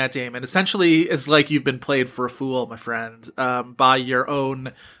all to Matt Damon, essentially is like, you've been played for a fool, my friend, by your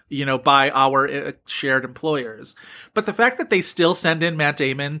own, by our shared employers. But the fact that they still send in Matt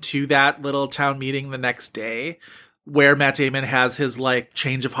Damon to that little town meeting the next day, where Matt Damon has his, like,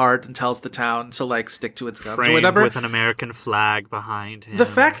 change of heart and tells the town to, like, stick to its guns framed or whatever. With an American flag behind him. The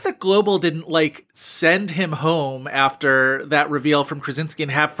fact that Global didn't, like, send him home after that reveal from Krasinski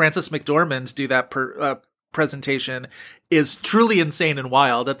and have Frances McDormand do that presentation is truly insane and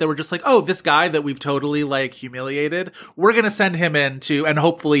wild, that they were just like, oh, this guy that we've totally like humiliated, we're going to send him in to, and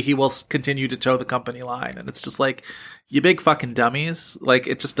hopefully he will continue to toe the company line. And it's just like, you big fucking dummies. Like,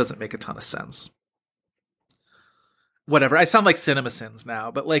 it just doesn't make a ton of sense. Whatever. I sound like CinemaSins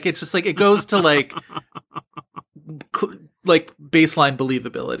now, but like, it's just like, it goes to like, like baseline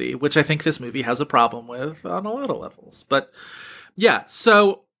believability, which I think this movie has a problem with on a lot of levels. But yeah,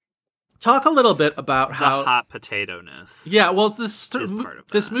 so talk a little bit about how the hot potato-ness. Yeah, well,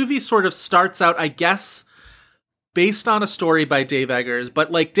 this movie sort of starts out, I guess, based on a story by Dave Eggers,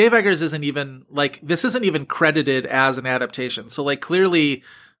 but like Dave Eggers isn't even like, this isn't even credited as an adaptation. So like clearly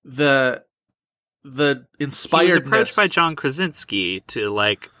the inspiredness. He was approached by John Krasinski to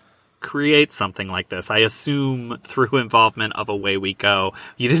like create something like this. I assume through involvement of Away We Go.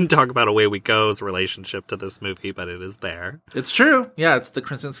 You didn't talk about Away We Go's relationship to this movie, but it is there. It's true. Yeah, it's the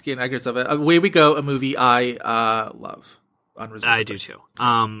Krasinski and Eggers of it. Away We Go, a movie I love. I do too.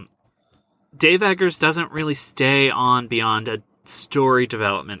 Dave Eggers doesn't really stay on beyond a story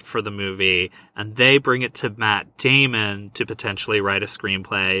development for the movie, and they bring it to Matt Damon to potentially write a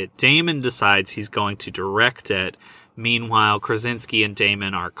screenplay. Damon decides he's going to direct it. Meanwhile, Krasinski and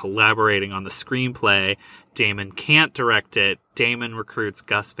Damon are collaborating on the screenplay. Damon can't direct it. Damon recruits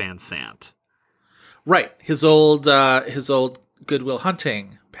Gus Van Sant. Right. His old Good Will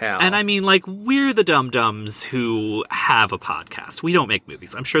Hunting pal. And I mean, like, we're the dum-dums who have a podcast. We don't make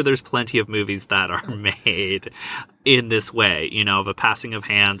movies. I'm sure there's plenty of movies that are made in this way, of a passing of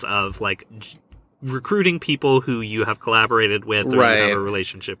hands of, like, recruiting people who you have collaborated with or you have a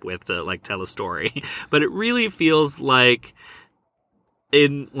relationship with to like tell a story. But it really feels like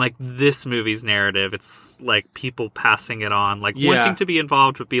in like this movie's narrative, it's like people passing it on, like wanting to be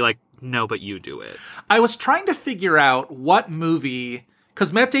involved but be like, no, but you do it. I was trying to figure out what movie,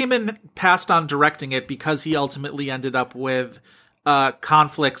 because Matt Damon passed on directing it because he ultimately ended up with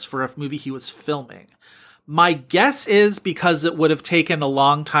conflicts for a movie he was filming. My guess is because it would have taken a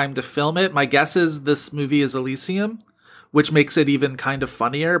long time to film it. My guess is this movie is Elysium, which makes it even kind of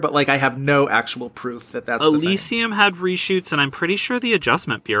funnier. But like, I have no actual proof that that's Elysium had reshoots, and I'm pretty sure the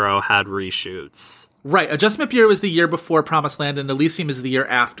Adjustment Bureau had reshoots. Right, Adjustment Bureau is the year before Promised Land, and Elysium is the year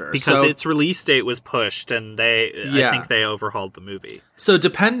after. Because its release date was pushed, and I think they overhauled the movie. So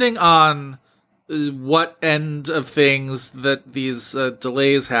depending on what end of things that these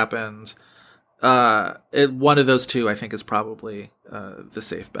delays happened, one of those two, I think, is probably the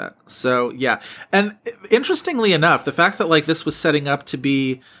safe bet. So yeah, and interestingly enough, the fact that like this was setting up to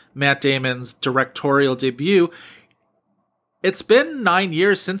be Matt Damon's directorial debut, it's been 9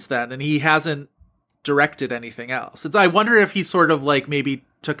 years since then, and he hasn't directed anything else. I wonder if he sort of like maybe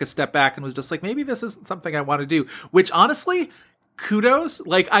took a step back and was just like, maybe this isn't something I want to do, which honestly, kudos.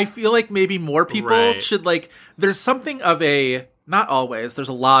 Like, I feel like maybe more people should like, there's something of a, not always, there's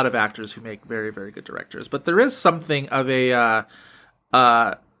a lot of actors who make very, very good directors, but there is something of a,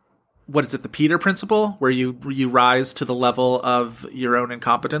 what is it? The Peter principle, where you rise to the level of your own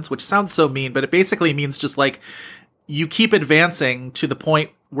incompetence, which sounds so mean, but it basically means just like you keep advancing to the point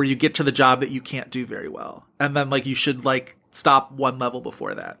where you get to the job that you can't do very well. And then like you should like stop one level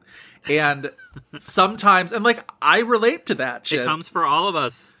before that. And sometimes, and like I relate to that shit. It comes for all of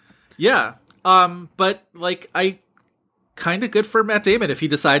us. Yeah. But like I kind of good for Matt Damon if he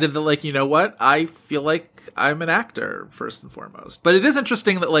decided that like, you know what, I feel like I'm an actor first and foremost. But it is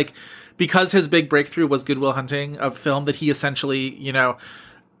interesting that like, because his big breakthrough was Good Will Hunting, a film that he essentially, you know,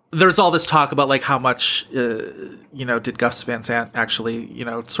 there's all this talk about like how much, you know, did Gus Van Sant actually, you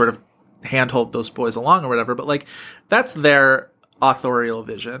know, sort of handhold those boys along or whatever. But like, that's their authorial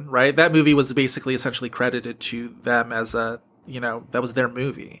vision, right? That movie was basically essentially credited to them as a, you know, that was their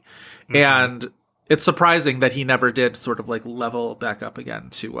movie. Mm-hmm. And it's surprising that he never did sort of like level back up again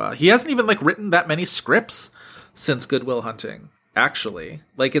to, he hasn't even like written that many scripts since Good Will Hunting, actually.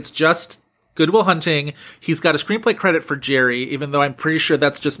 Like, it's just Good Will Hunting. He's got a screenplay credit for Jerry, even though I'm pretty sure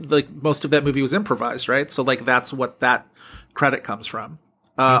that's just like most of that movie was improvised, right? So like that's what that credit comes from.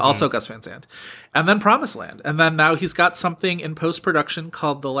 Also Gus Van Sant. And then Promised Land. And then now he's got something in post-production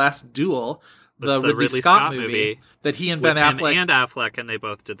called The Last Duel, the Ridley Scott movie that he and Ben Affleck. And Affleck, and they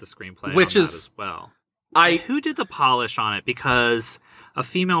both did the screenplay which on is, that as well. Who did the polish on it? Because a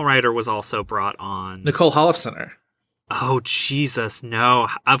female writer was also brought on. Nicole Holofcener. Oh, Jesus, no.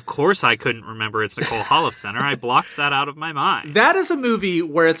 Of course I couldn't remember it's Nicole Holofcener. I blocked that out of my mind. That is a movie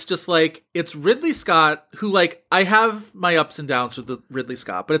where it's just like, it's Ridley Scott, who like, I have my ups and downs with the Ridley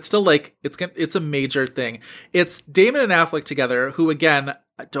Scott, but it's still like, it's a major thing. It's Damon and Affleck together, who again,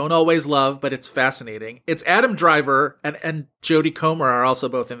 I don't always love, but it's fascinating. It's Adam Driver and Jodie Comer are also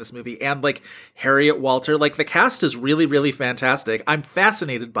both in this movie, and like Harriet Walter. Like, the cast is really, really fantastic. I'm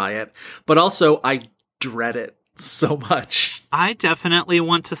fascinated by it, but also I dread it so much. I definitely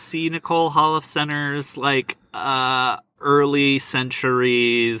want to see Nicole Holofcener's like early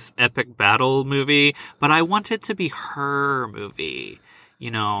centuries epic battle movie, but I want it to be her movie, you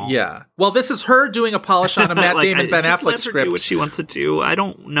know. Yeah. Well, this is her doing a polish on a Matt like, Damon Ben Affleck let her script. Do what she wants to do. I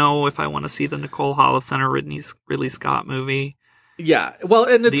don't know if I want to see the Nicole Holofcener Ridley Scott movie. Yeah, well,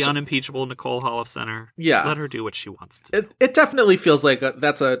 and it's the unimpeachable Nicole Holofcener. Yeah, let her do what she wants to. It definitely feels like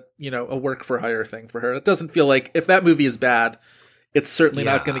that's a, you know, a work for hire thing for her. It doesn't feel like, if that movie is bad, it's certainly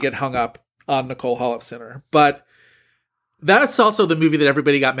not going to get hung up on Nicole Holofcener. But that's also the movie that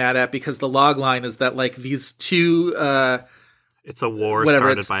everybody got mad at, because the log line is that like these two, it's a war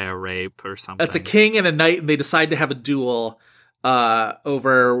started by a rape or something. It's a king and a knight, and they decide to have a duel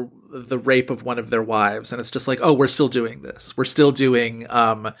over the rape of one of their wives, and it's just like, oh, we're still doing this. We're still doing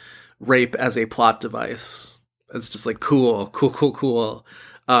rape as a plot device. It's just like cool.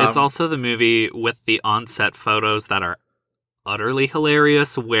 It's also the movie with the on-set photos that are utterly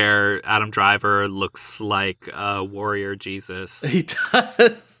hilarious, where Adam Driver looks like Warrior Jesus. He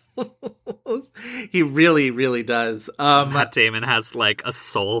does. He really, really does. Matt Damon has like a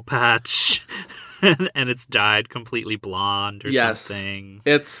soul patch. And it's dyed completely blonde or something.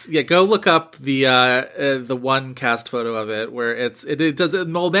 It's go look up the one cast photo of it where it does.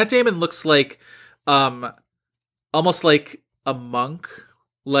 Well, Matt Damon looks like almost like a monk,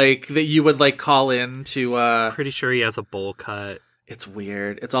 like that you would like call in to. Pretty sure he has a bowl cut. It's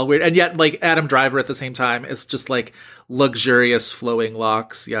weird. It's all weird, and yet like Adam Driver at the same time is just like luxurious flowing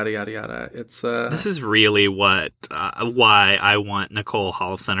locks, yada yada yada. It's this is really what why I want Nicole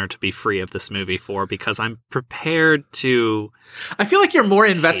Holofcener to be free of this movie for, because I'm prepared to. I feel like you're more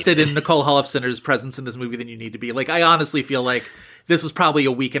invested in Nicole Holofcener's presence in this movie than you need to be. Like, I honestly feel like this was probably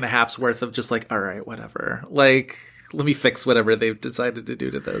a week and a half's worth of just like, all right, whatever. Like, let me fix whatever they've decided to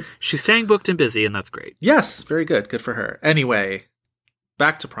do to this. She's staying booked and busy, and that's great. Yes, very good. Good for her. Anyway,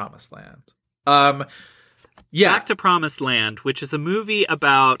 back to Promised Land. Back to Promised Land, which is a movie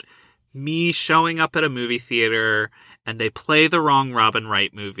about me showing up at a movie theater and they play the wrong Robin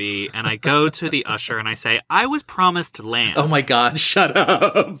Wright movie, and I go to the usher and I say, I was promised land. Oh my God, shut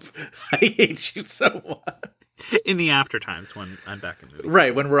up. I hate you so much. In the after times when I'm back in movies.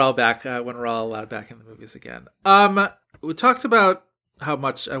 Right, when we're all back, when we're all allowed back in the movies again. We talked about how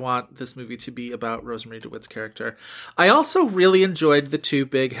much I want this movie to be about Rosemary DeWitt's character. I also really enjoyed the two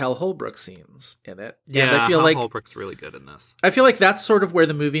big Hal Holbrook scenes in it. Yeah, and I feel Hal Holbrook's really good in this. I feel like that's sort of where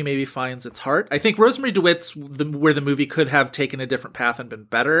the movie maybe finds its heart. I think Rosemary DeWitt's where the movie could have taken a different path and been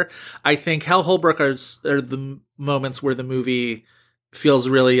better. I think Hal Holbrook are the moments where the movie feels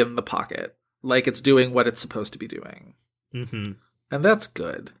really in the pocket, like it's doing what it's supposed to be doing. Mm-hmm. And that's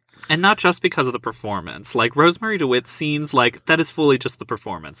good. And not just because of the performance. Like, Rosemary DeWitt's scenes, like, that is fully just the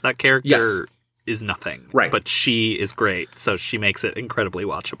performance. That character is nothing. Right. But she is great, so she makes it incredibly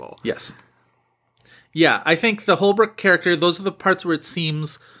watchable. Yes. Yeah, I think the Holbrook character, those are the parts where it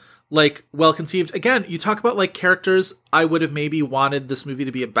seems, like, well-conceived. Again, you talk about, like, characters I would have maybe wanted this movie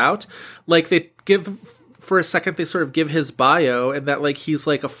to be about. Like, they give... For a second, they sort of give his bio and that, like, he's,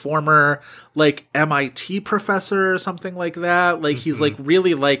 like, a former, like, MIT professor or something like that. Like, he's, like,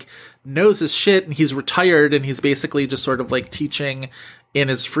 really, like, knows his shit and he's retired and he's basically just sort of, like, teaching in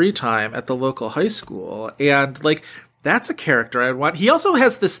his free time at the local high school. And, like, that's a character I'd want. He also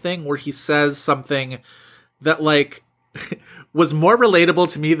has this thing where he says something that, like, was more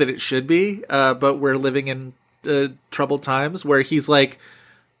relatable to me than it should be, but we're living in troubled times, where he's like,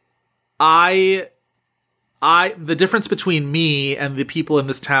 the difference between me and the people in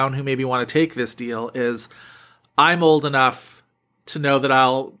this town who maybe want to take this deal is I'm old enough to know that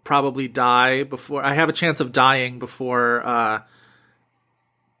I'll probably die before I have a chance of dying before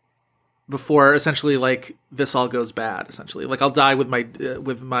essentially, like, this all goes bad, essentially. Like, I'll die with my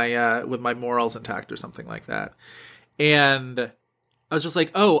morals intact or something like that. And I was just like,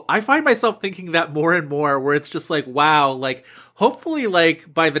 oh, I find myself thinking that more and more, where it's just like, wow, like, hopefully,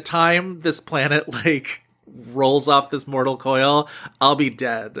 like, by the time this planet, like, rolls off this mortal coil, I'll be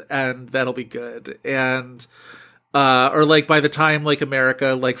dead, and that'll be good. And or, like, by the time, like,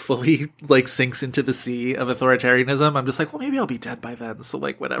 America, like, fully, like, sinks into the sea of authoritarianism, I'm just like, well, maybe I'll be dead by then, so,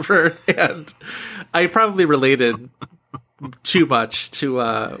 like, whatever. And I probably related too much to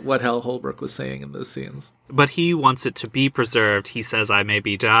what Hal Holbrook was saying in those scenes. But he wants it to be preserved. He says, I may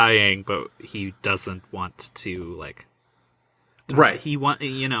be dying, but he doesn't want to, like, die. Right. He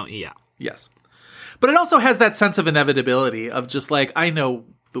yeah. Yes. But it also has that sense of inevitability of just, like, I know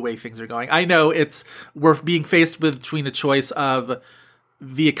the way things are going. I know we're being faced between a choice of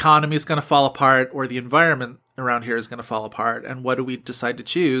the economy is going to fall apart or the environment around here is going to fall apart. And what do we decide to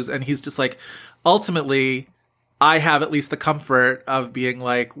choose? And he's just like, ultimately, I have at least the comfort of being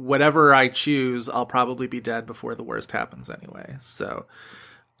like, whatever I choose, I'll probably be dead before the worst happens anyway. So,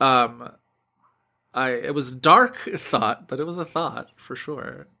 it was a dark thought, but it was a thought for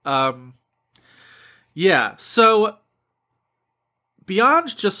sure. Yeah, so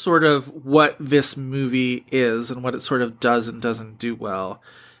beyond just sort of what this movie is and what it sort of does and doesn't do well,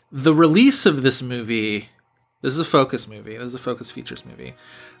 the release of this movie, this is a Focus movie, this is a Focus Features movie.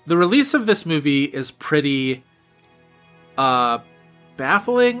 The release of this movie is pretty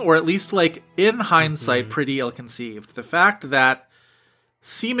baffling, or at least, like, in hindsight, pretty ill-conceived. The fact that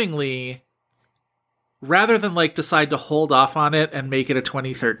seemingly, rather than, like, decide to hold off on it and make it a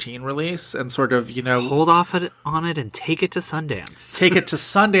 2013 release and sort of, hold off on it and take it to Sundance. Take it to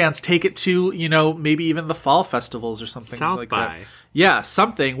Sundance, take it to, maybe even the fall festivals or something South like by. that. Yeah,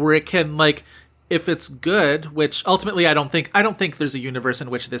 something where it can, like, if it's good, which ultimately I don't think there's a universe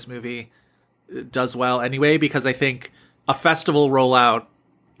in which this movie does well anyway, because I think a festival rollout,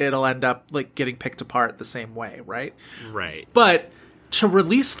 it'll end up, like, getting picked apart the same way, right? Right. But to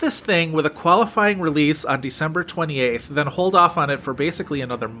release this thing with a qualifying release on December 28th, then hold off on it for basically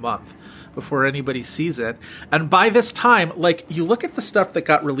another month before anybody sees it. And by this time, like, you look at the stuff that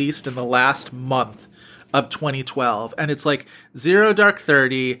got released in the last month of 2012, and it's like Zero Dark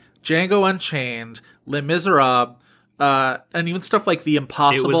 30, Django Unchained, Les Miserables, and even stuff like The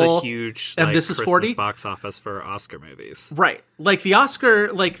Impossible. It was a huge, like, and This Is Christmas 40 box office for Oscar movies. Right. Like the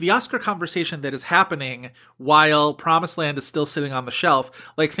Oscar conversation that is happening while Promised Land is still sitting on the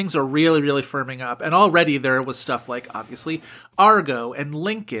shelf, like, things are really, really firming up. And already there was stuff like, obviously, Argo and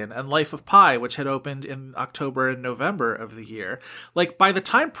Lincoln and Life of Pi, which had opened in October and November of the year. Like, by the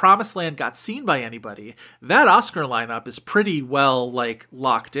time Promised Land got seen by anybody, that Oscar lineup is pretty well, like,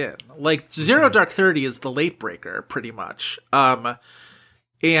 locked in. Like, Zero Dark 30 is the late breaker, pretty much. And,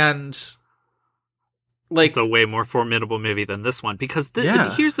 like, it's a way more formidable movie than this one, because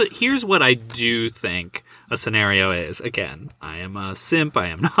here's what I do think a scenario is. Again, I am a simp, I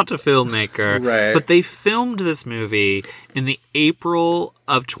am not a filmmaker, right. But they filmed this movie in the April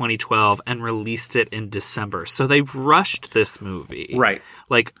of 2012 and released it in December. So they rushed this movie. Right.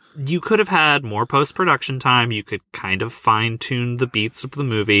 Like, you could have had more post-production time, you could kind of fine-tune the beats of the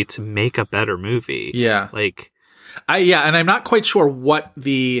movie to make a better movie. Yeah. Like, And I'm not quite sure what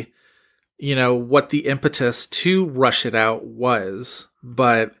the impetus to rush it out was,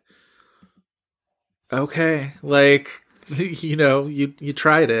 but okay, like, you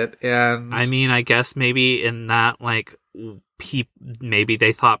tried it, and I mean, I guess maybe in that, like, maybe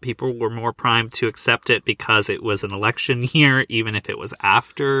they thought people were more primed to accept it because it was an election year, even if it was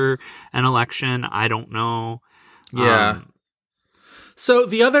after an election. I don't know. Yeah. So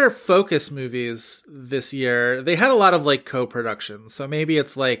the other Focus movies this year, they had a lot of like co-productions. So maybe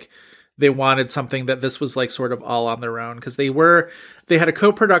it's like they wanted something that this was like sort of all on their own, because they had a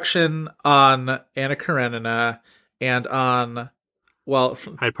co-production on Anna Karenina and on, well,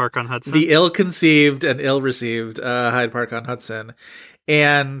 Hyde Park on Hudson, the ill-conceived and ill-received Hyde Park on Hudson,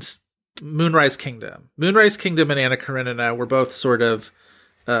 and Moonrise Kingdom. Moonrise Kingdom and Anna Karenina were both sort of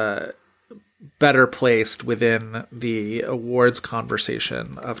better placed within the awards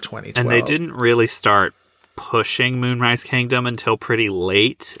conversation of 2012. And they didn't really start pushing Moonrise Kingdom until pretty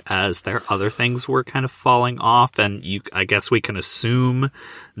late, as their other things were kind of falling off. And I guess we can assume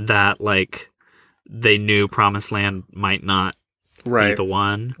that, like, they knew Promised Land might not be the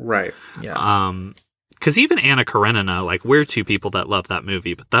one. Right. Yeah. Because even Anna Karenina, like, we're two people that love that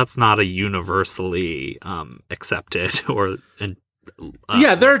movie, but that's not a universally accepted or...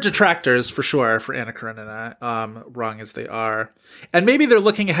 there are detractors for sure for Anna Karenina, wrong as they are. And maybe they're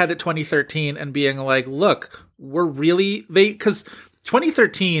looking ahead at 2013 and being like, look, because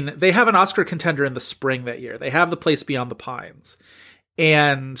 2013, they have an Oscar contender in the spring that year. They have The Place Beyond the Pines.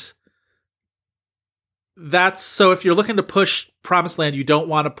 And so if you're looking to push Promised Land, you don't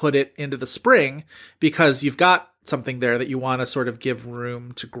want to put it into the spring because you've got something there that you want to sort of give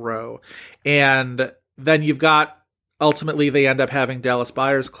room to grow. And then you've got, ultimately, they end up having Dallas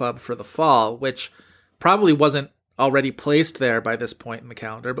Buyers Club for the fall, which probably wasn't already placed there by this point in the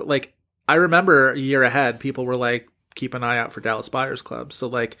calendar. But, like, I remember a year ahead, people were like, keep an eye out for Dallas Buyers Club. So,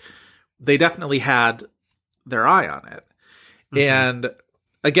 like, they definitely had their eye on it. Mm-hmm. And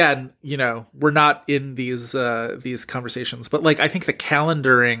again, we're not in these conversations, but, like, I think the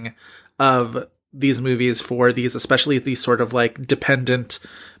calendaring of these movies for these, especially these sort of like dependent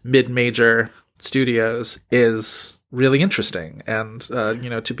mid-major studios, is really interesting, and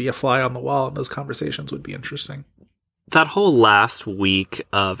to be a fly on the wall in those conversations would be interesting. That whole last week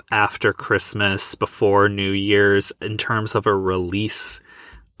of after Christmas, before New Year's, in terms of a release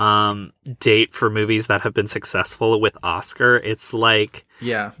date for movies that have been successful with Oscar, it's like,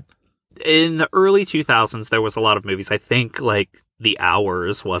 in the early 2000s there was a lot of movies. I think like The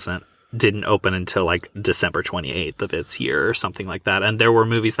Hours didn't open until like December 28th of its year or something like that. And there were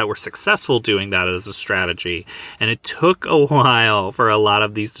movies that were successful doing that as a strategy. And it took a while for a lot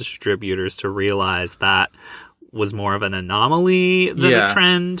of these distributors to realize that was more of an anomaly than a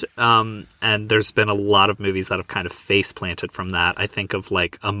trend. And there's been a lot of movies that have kind of face planted from that. I think of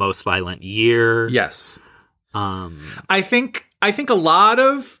like A Most Violent Year. Yes. I think a lot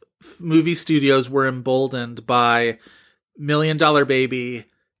of movie studios were emboldened by $1 Million Baby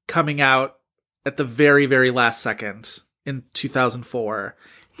coming out at the very, very last second in 2004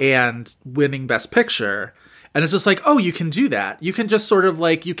 and winning Best Picture. And it's just like, oh, you can do that. You can just sort of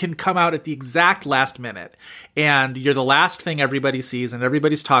like, you can come out at the exact last minute and you're the last thing everybody sees and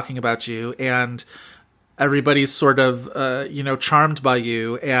everybody's talking about you and everybody's sort of, charmed by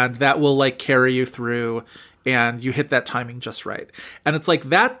you, and that will like carry you through and you hit that timing just right. And it's like,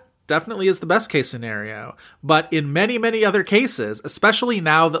 that definitely is the best case scenario. But in many, many other cases, especially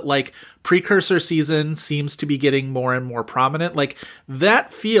now that like precursor season seems to be getting more and more prominent, like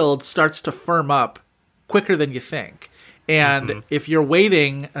that field starts to firm up quicker than you think. And if you're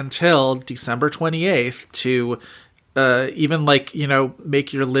waiting until December 28th to even like,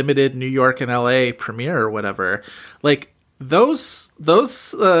 make your limited New York and LA premiere or whatever, like those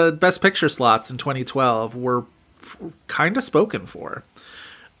Best Picture slots in 2012 were kind of spoken for.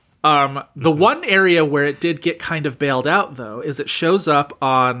 The one area where it did get kind of bailed out, though, is it shows up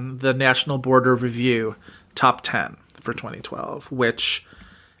on the National Board of Review top 10 for 2012, which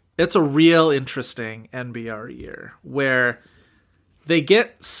it's a real interesting NBR year where they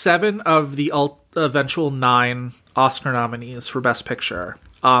get 7 of the eventual 9 Oscar nominees for Best Picture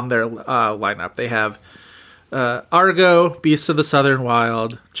on their lineup. They have Argo, Beasts of the Southern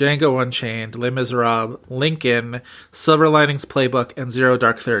Wild, Django Unchained, Les Miserables, Lincoln, Silver Linings Playbook, and Zero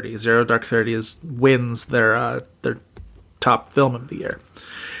Dark 30. Zero Dark 30 wins their top film of the year.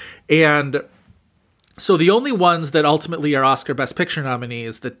 And so the only ones that ultimately are Oscar Best Picture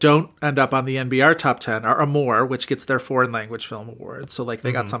nominees that don't end up on the NBR top 10 are Amour, which gets their foreign language film award. So like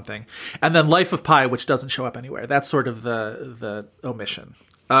they got something. And then Life of Pi, which doesn't show up anywhere. That's sort of the omission.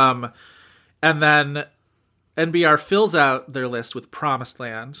 And then NBR fills out their list with Promised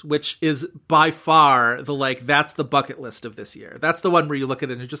Land, which is by far that's the bucket list of this year. That's the one where you look at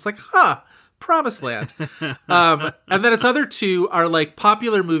it and you're just like, Promised Land. And then its other two are like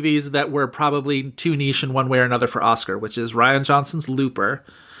popular movies that were probably too niche in one way or another for Oscar, which is Rian Johnson's Looper,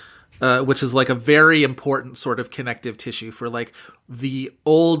 which is like a very important sort of connective tissue for like the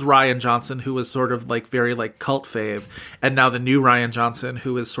old Rian Johnson, who was sort of like very like cult fave, and now the new Rian Johnson,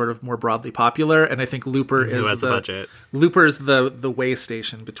 who is sort of more broadly popular. And I think Looper is the way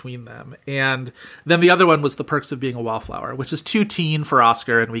station between them. And then the other one was The Perks of Being a Wallflower, which is too teen for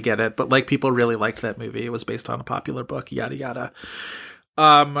Oscar, and we get it, but like people really liked that movie. It was based on a popular book, yada yada.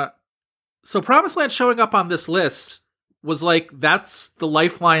 So Promised Land showing up on this list was like, that's the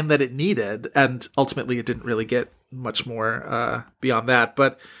lifeline that it needed. And ultimately it didn't really get much more beyond that.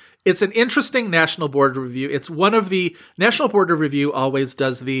 But it's an interesting National Board of Review. It's one of the National Board of Review always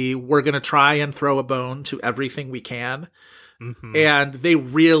does we're going to try and throw a bone to everything we can. Mm-hmm. And they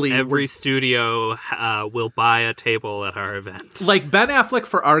really... Every studio will buy a table at our event. Like Ben Affleck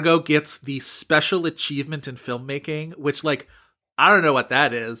for Argo gets the special achievement in filmmaking, which like... I don't know what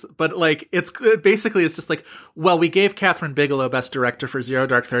that is, but like it's just like, well, we gave Catherine Bigelow Best Director for Zero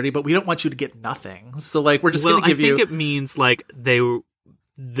Dark 30, but we don't want you to get nothing. So like we're just going to give you. I think it means like they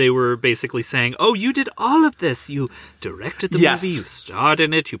were basically saying, "Oh, you did all of this. You directed the movie, you starred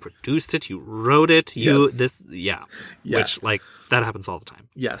in it, you produced it, you wrote it, which like that happens all the time."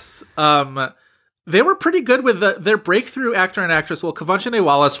 Yes. They were pretty good with their breakthrough actor and actress. Well, Kavunjane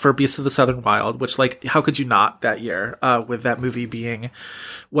Wallace for Beasts of the Southern Wild, which, like, how could you not that year with that movie being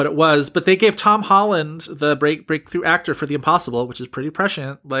what it was? But they gave Tom Holland the breakthrough actor for The Impossible, which is pretty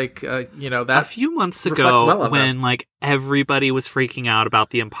prescient. Like, that a few months ago when like everybody was freaking out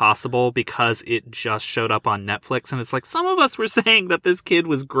about The Impossible because it just showed up on Netflix, and it's like some of us were saying that this kid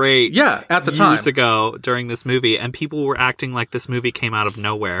was great. Yeah, at the time years ago during this movie, and people were acting like this movie came out of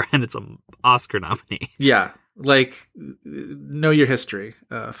nowhere and it's an Oscar nominee. Yeah, like know your history,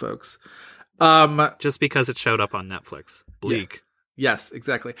 folks. Just because it showed up on Netflix, bleak. Yeah. Yes,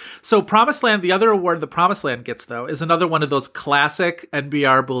 exactly. So Promised Land, the other award the Promised Land gets, though, is another one of those classic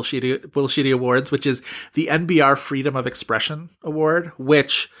NBR bullshitty awards, which is the NBR Freedom of Expression Award,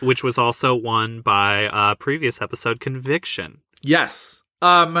 which was also won by a previous episode, Conviction. Yes.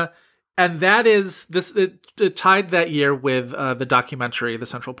 And that is it tied that year with the documentary, The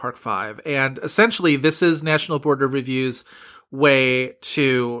Central Park Five. And essentially, this is National Board of Review's way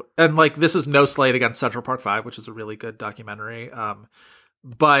to, and like this is no slight against Central Park Five, which is a really good documentary,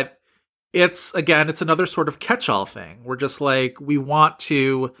 but it's another sort of catch-all thing. We're just like, we want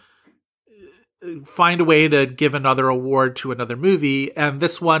to find a way to give another award to another movie, and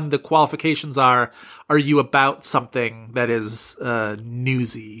this one, the qualifications are you about something that is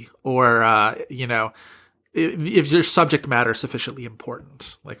newsy, or if your subject matter is sufficiently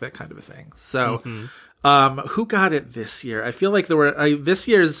important, like that kind of a thing. So who got it this year? I feel like there were this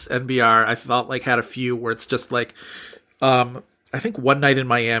year's NBR. I felt like had a few where it's just like, I think One Night in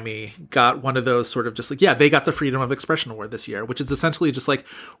Miami got one of those sort of just like, yeah, they got the Freedom of Expression Award this year, which is essentially just like,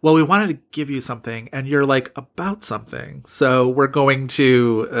 well, we wanted to give you something and you're like about something, so we're going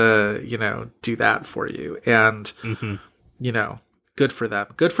to, do that for you. And, good for them.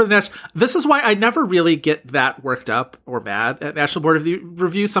 Good for the National. This is why I never really get that worked up or mad at National Board of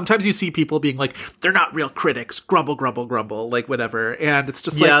Review. Sometimes you see people being like, they're not real critics, grumble, grumble, grumble, like whatever. And it's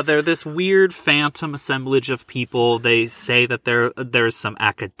just like, they're this weird phantom assemblage of people. They say that there's some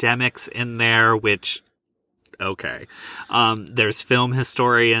academics in there, which, okay. There's film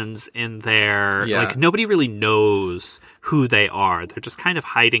historians in there. Yeah. Like nobody really knows who they are. They're just kind of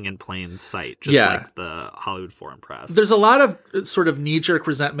hiding in plain sight, just like the Hollywood Foreign Press. There's a lot of sort of knee-jerk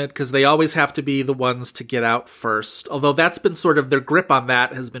resentment because they always have to be the ones to get out first. Although that's been sort of, their grip on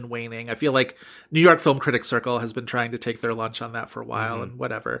that has been waning. I feel like New York Film Critics Circle has been trying to take their lunch on that for a while and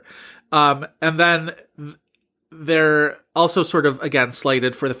whatever. And then they're also sort of, again,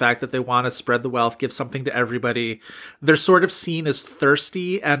 slighted for the fact that they want to spread the wealth, give something to everybody. They're sort of seen as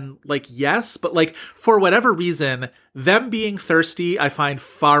thirsty, and like, yes, but like for whatever reason, them being thirsty, I find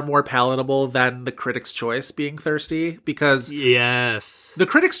far more palatable than the Critics' Choice being thirsty, because the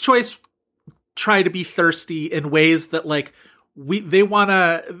Critics' Choice try to be thirsty in ways that like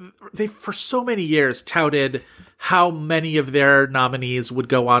they for so many years touted how many of their nominees would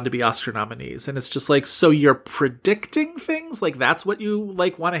go on to be Oscar nominees. And it's just like, so you're predicting things? Like, that's what you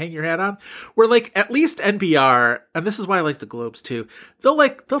like want to hang your hat on? Where like, at least NPR, and this is why I like the Globes too, they'll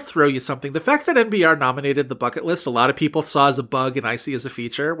throw you something. The fact that NPR nominated The Bucket List, a lot of people saw as a bug and I see as a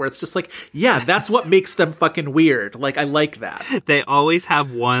feature, where it's just like, yeah, that's what makes them fucking weird. Like, I like that. They always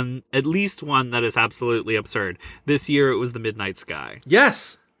have one, at least one that is absolutely absurd. This year it was The Midnight Sky.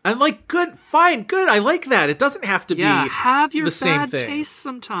 Yes. And like, good, fine, good. I like that. It doesn't have to be have your the same bad thing. taste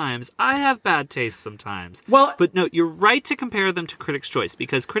sometimes. I have bad taste sometimes. Well, but no, you're right to compare them to Critics' Choice,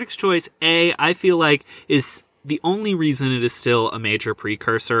 because Critics' Choice, I feel like is the only reason it is still a major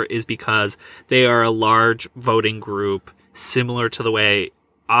precursor is because they are a large voting group, similar to the way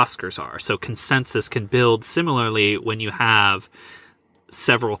Oscars are. So consensus can build similarly when you have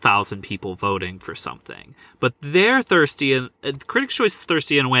several thousand people voting for something. But they're thirsty, and Critics' Choice is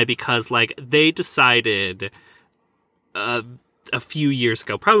thirsty in a way because, like, they decided a few years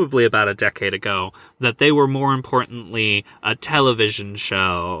ago, probably about a decade ago, that they were more importantly a television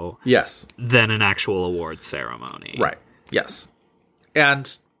show yes, than an actual awards ceremony. Right. Yes. And,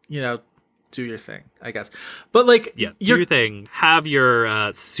 you know, do your thing, I guess. But, like... Yeah, do your thing. Have your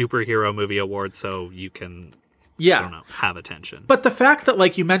superhero movie award so you can... Yeah. I don't know, have attention. But the fact that,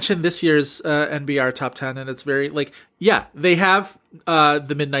 like, you mentioned this year's NBR Top 10, and it's very, like, yeah, they have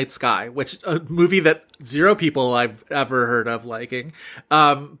The Midnight Sky, which a movie that zero people I've ever heard of liking.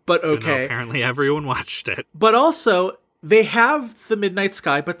 But okay. Apparently everyone watched it. But also, they have The Midnight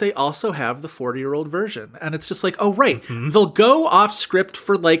Sky, but they also have the 40-year-old version. And it's just like, oh, right. Mm-hmm. They'll go off script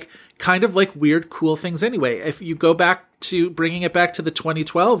for, like, kind of like weird, cool things anyway. If you go back to bringing it back to the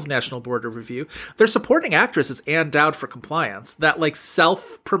 2012 National Board of Review, their supporting actress is Ann Dowd for Compliance. That like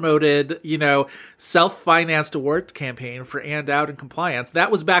self-promoted, you know, self-financed award campaign for Ann Dowd and Compliance.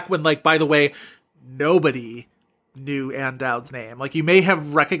 That was back when, like, by the way, nobody knew Ann Dowd's name. Like, you may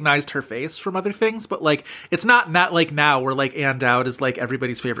have recognized her face from other things, but like, it's not like now where like Ann Dowd is like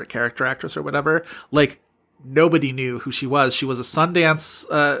everybody's favorite character actress or whatever. Like, nobody knew who she was. She was a Sundance,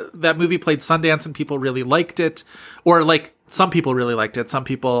 that movie played Sundance and people really liked it. Or like, some people really liked it. Some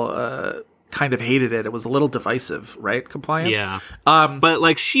people, kind of hated it. It was a little divisive, right? Compliance? Yeah. But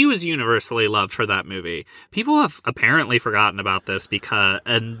like, she was universally loved for that movie. People have apparently forgotten about this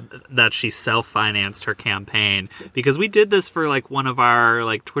and that she self-financed her campaign, because we did this for like one of our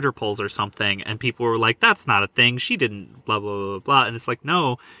like Twitter polls or something, and people were like, that's not a thing. She didn't blah, blah, blah, blah. And it's like,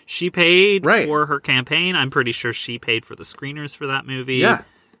 no, she paid for her campaign. I'm pretty sure she paid for the screeners for that movie. Yeah.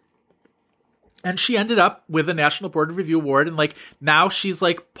 And she ended up with a National Board of Review award, and like now she's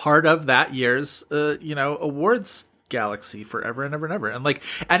like part of that year's, you know, awards galaxy forever and ever and ever. And like,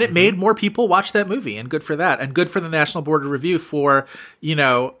 and it made more people watch that movie, and good for that, and good for the National Board of Review for, you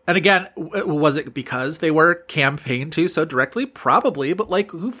know. And again, was it because they were campaigned to so directly? Probably, but like,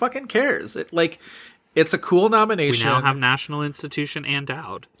 who fucking cares? It like. It's a cool nomination. We now have National Institution Ann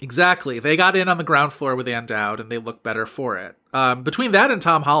Dowd. Exactly. They got in on the ground floor with Ann Dowd, and they look better for it. Between that and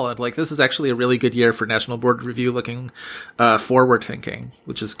Tom Holland, like, this is actually a really good year for National Board of Review looking forward thinking,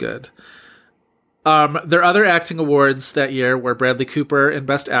 which is good. Their other acting awards that year were Bradley Cooper in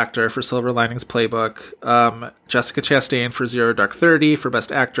Best Actor for Silver Linings Playbook, Jessica Chastain for Zero Dark 30 for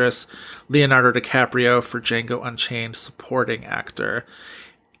Best Actress, Leonardo DiCaprio for Django Unchained Supporting Actor.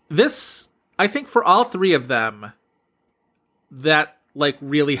 This... I think for all three of them, that like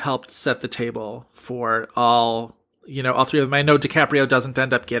really helped set the table for all three of them. I know DiCaprio doesn't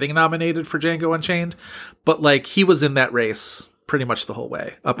end up getting nominated for Django Unchained, but like he was in that race pretty much the whole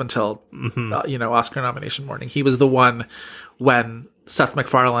way up until, Oscar nomination morning. He was the one when Seth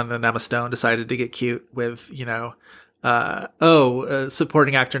MacFarlane and Emma Stone decided to get cute with,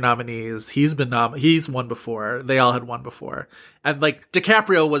 supporting actor nominees. He's won before. They all had won before. And like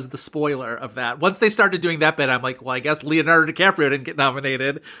DiCaprio was the spoiler of that. Once they started doing that bit, I'm like, well, I guess Leonardo DiCaprio didn't get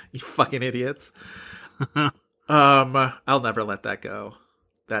nominated. You fucking idiots. I'll never let that go.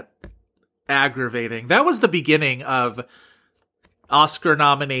 That aggravating. That was the beginning of Oscar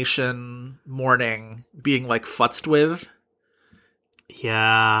nomination morning being like futzed with.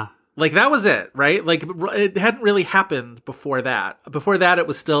 Yeah. Like, that was it, right? Like, it hadn't really happened before that. Before that, it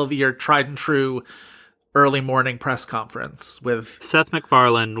was still your tried and true early morning press conference with... Seth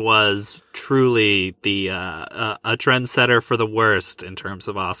MacFarlane was truly the a trendsetter for the worst in terms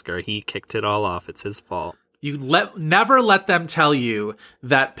of Oscar. He kicked it all off. It's his fault. You never let them tell you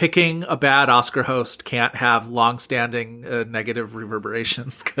that picking a bad Oscar host can't have long-standing negative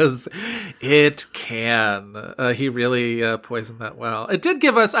reverberations, because it can. He really poisoned that well. It did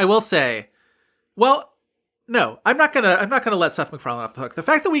give us, I will say, well, No, I'm not gonna let Seth MacFarlane off the hook. The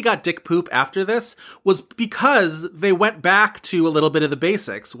fact that we got Dick Poop after this was because they went back to a little bit of the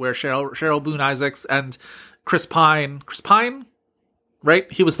basics, where Cheryl Boone Isaacs and Chris Pine,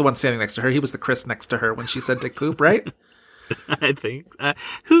 right? He was the one standing next to her. He was the Chris next to her when she said Dick Poop, right? I think.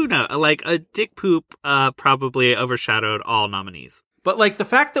 Who knows? Like, a Dick Poop probably overshadowed all nominees. But, like, the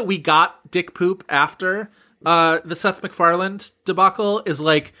fact that we got Dick Poop after the Seth MacFarlane debacle is,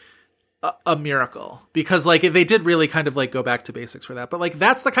 like, a miracle. Because, like, they did really kind of, like, go back to basics for that. But, like,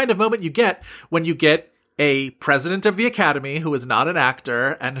 that's the kind of moment you get when you get a president of the Academy who is not an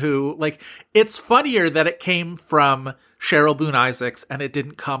actor and who, like, it's funnier that it came from Cheryl Boone Isaacs and it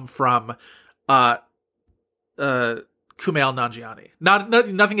didn't come from Kumail Nanjiani.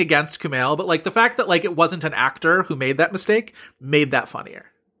 Nothing against Kumail, but, like, the fact that, like, it wasn't an actor who made that mistake made that funnier.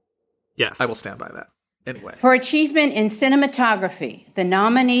 Yes. I will stand by that. Anyway. For achievement in cinematography, the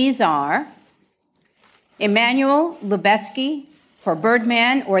nominees are Emmanuel Lubezki for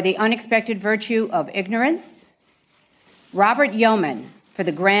Birdman or The Unexpected Virtue of Ignorance, Robert Yeoman for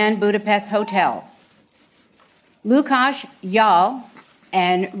The Grand Budapest Hotel, Lukasz Yal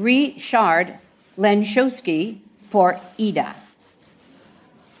and Richard Lenszowski for Ida,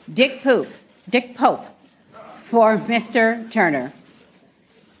 Dick Pope for Mr. Turner,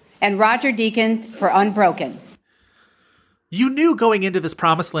 and Roger Deakins for Unbroken. You knew going into this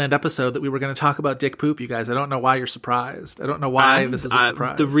Promised Land episode that we were going to talk about Dick Poop, you guys. I don't know why you're surprised. I don't know why this is a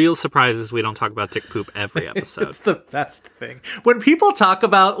surprise. The real surprise is we don't talk about Dick Poop every episode. It's the best thing. When people talk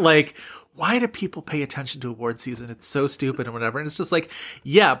about, like, why do people pay attention to award season? It's so stupid and whatever. And it's just like,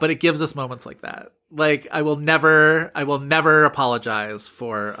 yeah, but it gives us moments like that. Like, I will never apologize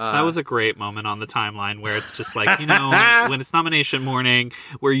for... that was a great moment on the timeline where it's just like, you know, when it's nomination morning,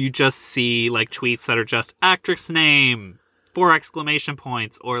 where you just see, like, tweets that are just actress name, 4 exclamation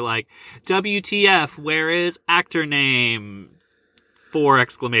points, or like, WTF, where is actor name, 4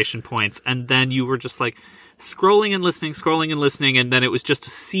 exclamation points. And then you were just like scrolling and listening, and then it was just a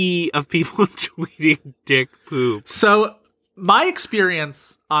sea of people tweeting Dick Poop. So my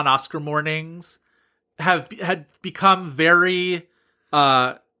experience on Oscar mornings had become very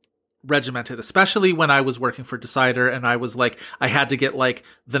regimented, especially when I was working for Decider and I was like, I had to get like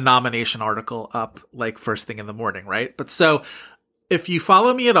the nomination article up like first thing in the morning, right? But so if you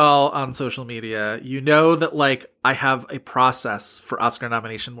follow me at all on social media, you know that like I have a process for Oscar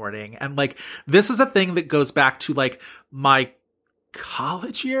nomination morning. And like this is a thing that goes back to like my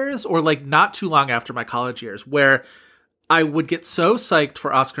college years or like not too long after my college years, where I would get so psyched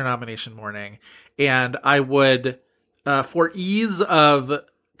for Oscar nomination morning, and I would, for ease of,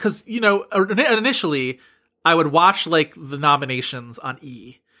 because, you know, initially I would watch like the nominations on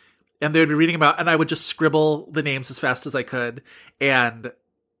E, and they would be reading about, and I would just scribble the names as fast as I could, and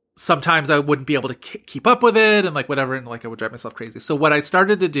sometimes I wouldn't be able to keep up with it, and like whatever, and like I would drive myself crazy. So what I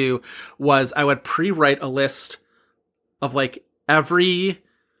started to do was I would pre-write a list of like every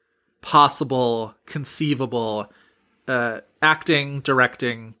possible, conceivable acting,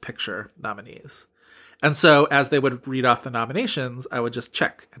 directing, picture nominees. And so as they would read off the nominations, I would just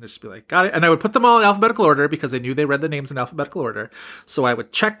check and just be like, got it. And I would put them all in alphabetical order because I knew they read the names in alphabetical order. So I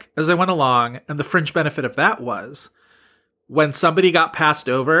would check as I went along. And the fringe benefit of that was when somebody got passed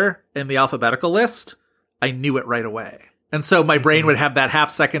over in the alphabetical list, I knew it right away. And so my brain would have that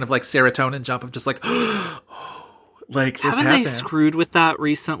half second of like serotonin jump of just like, oh, like this Haven't happened. they screwed with that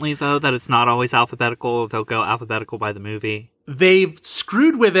recently, though, that it's not always alphabetical? They'll go alphabetical by the movie. They've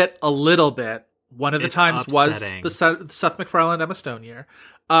screwed with it a little bit. One of the times upsetting. was the Seth MacFarlane Emma Stone year.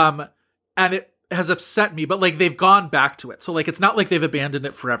 And it has upset me, but like they've gone back to it. So like it's not like they've abandoned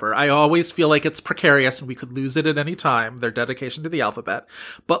it forever. I always feel like it's precarious and we could lose it at any time, their dedication to the alphabet.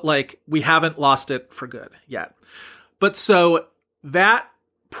 But like we haven't lost it for good yet. But so that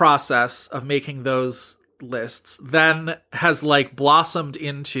process of making those lists then has like blossomed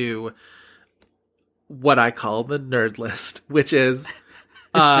into what I call the nerd list, which is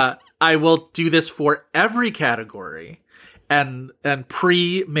I will do this for every category and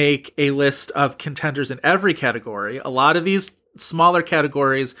pre-make a list of contenders in every category. A lot of these smaller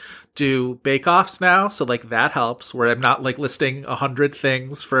categories do bake-offs now, so like that helps, where I'm not like listing 100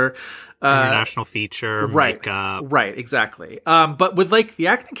 things for international feature, makeup. Right, exactly. But with like the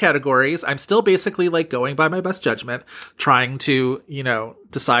acting categories, I'm still basically like going by my best judgment, trying to, you know,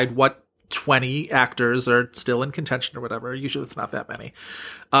 decide what 20 actors are still in contention or whatever. Usually it's not that many.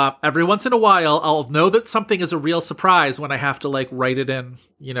 Every once in a while, I'll know that something is a real surprise when I have to like write it in,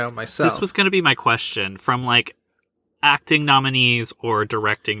 you know, myself. This was going to be my question. From like acting nominees or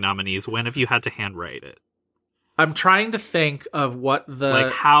directing nominees, when have you had to handwrite it? I'm trying to think of what the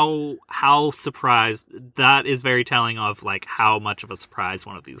like how surprised. That is very telling of like how much of a surprise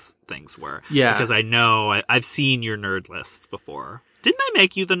one of these things were. Yeah, because I know I've seen your nerd lists before. Didn't I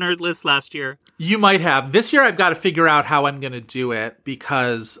make you the nerd list last year? You might have. This year I've got to figure out how I'm going to do it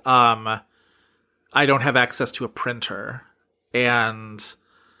because I don't have access to a printer. And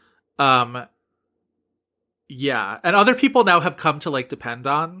yeah, and other people now have come to like depend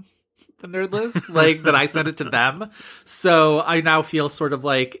on the nerd list, like that I send it to them. So I now feel sort of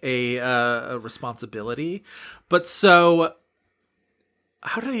like a responsibility. But so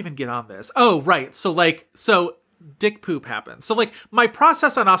how did I even get on this? Oh, right. So dick poop happens. So like my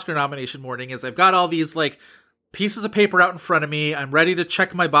process on Oscar nomination morning is I've got all these like pieces of paper out in front of me. I'm ready to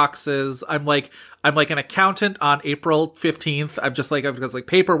check my boxes. I'm like an accountant on April 15th. I've got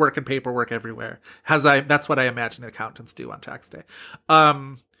paperwork everywhere. That's what I imagine accountants do on tax day.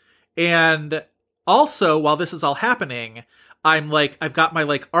 And also while this is all happening, I've got my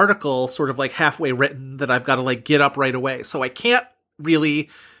like article sort of like halfway written that I've got to like get up right away. So I can't really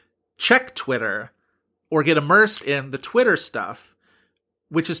check Twitter or get immersed in the Twitter stuff,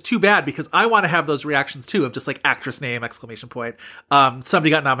 which is too bad because I want to have those reactions too of just like actress name, ! Somebody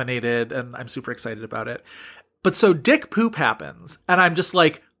got nominated and I'm super excited about it. But so dick poop happens and I'm just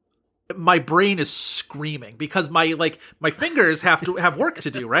like, my brain is screaming because my fingers have to have work to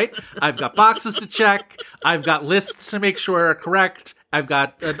do, right? I've got boxes to check. I've got lists to make sure are correct. I've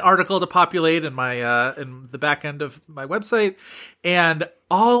got an article to populate in my in the back end of my website, and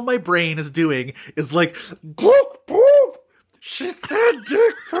all my brain is doing is like dick poop. She said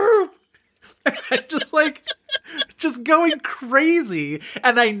dick poop. And just going crazy.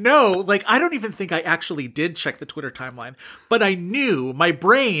 And I know, like, I don't even think I actually did check the Twitter timeline, but I knew my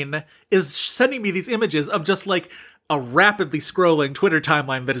brain is sending me these images of just like a rapidly scrolling Twitter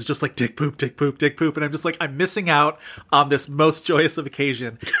timeline that is just like dick poop, dick poop, dick poop. And I'm just like, I'm missing out on this most joyous of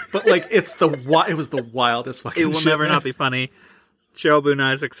occasion. But like, it was the wildest fucking shit. It will never not be funny. Cheryl Boone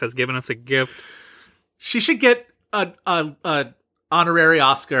Isaacs has given us a gift. She should get a honorary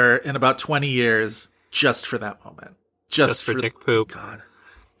Oscar in about 20 years just for that moment. Just for dick poop.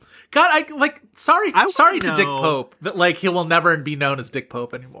 God, sorry to Dick Pope that like he will never be known as Dick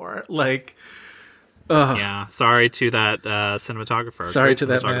Pope anymore. Like, yeah, sorry to that cinematographer. Sorry to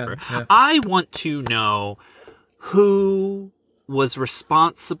that man. Yeah. I want to know who was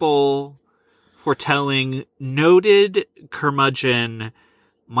responsible for telling noted curmudgeon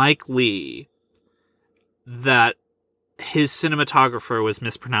Mike Lee that his cinematographer was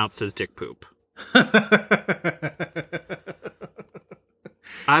mispronounced as Dick Poop.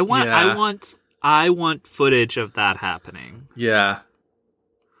 I want footage of that happening. Yeah.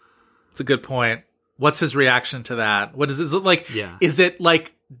 It's a good point. What's his reaction to that? Is it like, is it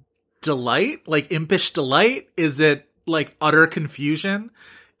like delight? Like impish delight? Is it like utter confusion?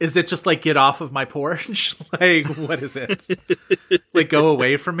 Is it just like, get off of my porch? Like, what is it? Like, go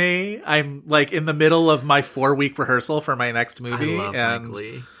away from me? I'm like in the middle of my 4-week rehearsal for my next movie. I love Mike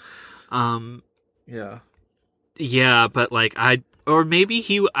Lee. Yeah. Yeah, but like I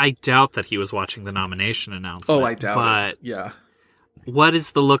doubt that he was watching the nomination announcement. Oh, I doubt it. Yeah. What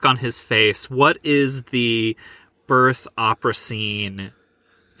is the look on his face? What is the birth opera scene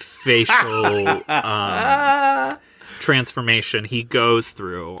facial transformation he goes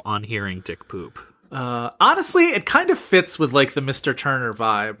through on hearing dick poop? Honestly, it kind of fits with like the Mr. Turner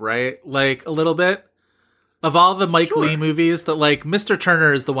vibe, right? Like a little bit. Of all the Mike Lee movies, that like Mr.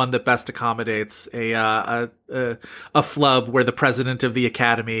 Turner is the one that best accommodates a flub where the president of the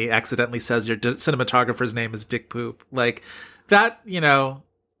Academy accidentally says your cinematographer's name is Dick Poop. Like that, you know,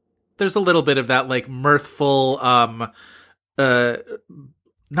 there's a little bit of that like mirthful, not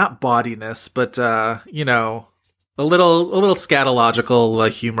bawdiness, but you know, a little scatological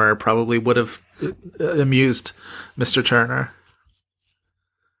humor probably would have amused Mr. Turner.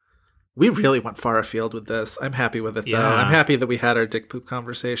 We really went far afield with this. I'm happy with it, though. Yeah. I'm happy that we had our dick poop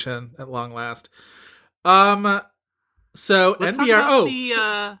conversation at long last. So Let's NBR. talk about the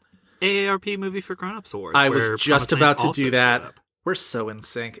AARP Movie for Grown-Ups Awards. I was just about to do that. We're so in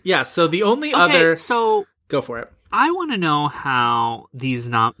sync. Yeah. So the only other. So go for it. I want to know how these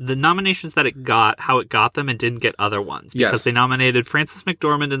the nominations that it got, how it got them and didn't get other ones. Because they nominated Frances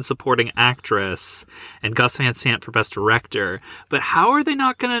McDormand in Supporting Actress and Gus Van Sant for Best Director. But how are they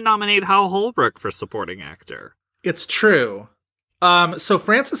not going to nominate Hal Holbrook for Supporting Actor? It's true. So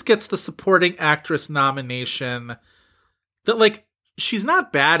Frances gets the Supporting Actress nomination. That like she's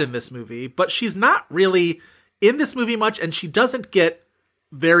not bad in this movie, but she's not really in this movie much, and she doesn't get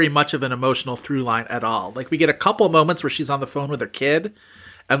very much of an emotional through line at all. Like we get a couple moments where she's on the phone with her kid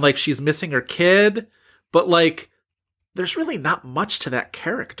and like she's missing her kid, but like there's really not much to that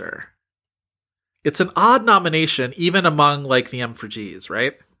character. It's an odd nomination, even among like the M for Gs,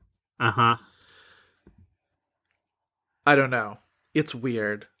 right? Uh-huh. I don't know. It's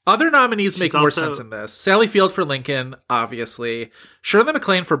weird. Other nominees make more sense in this. Sally Field for Lincoln, obviously. Shirley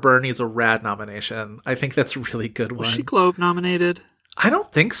MacLaine for Bernie is a rad nomination. I think that's a really good one. Was she Globe nominated? I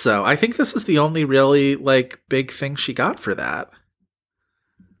don't think so. I think this is the only really like big thing she got for that.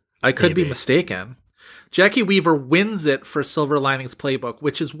 I could be mistaken. Jackie Weaver wins it for Silver Linings Playbook,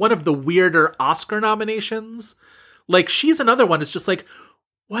 which is one of the weirder Oscar nominations. Like, she's another one. It's just like,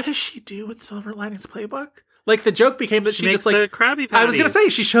 what does she do with Silver Linings Playbook? Like, the joke became that she makes just like the Krabby Patties. I was gonna say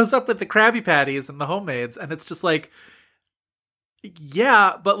she shows up with the Krabby Patties and the homemades, and it's just like,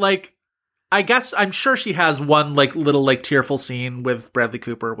 yeah, but like, I guess I'm sure she has one like little like tearful scene with Bradley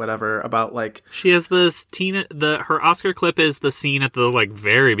Cooper, or whatever, about like she has this her Oscar clip is the scene at the like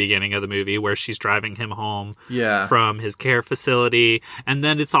very beginning of the movie where she's driving him home from his care facility, and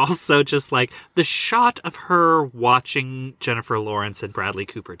then it's also just like the shot of her watching Jennifer Lawrence and Bradley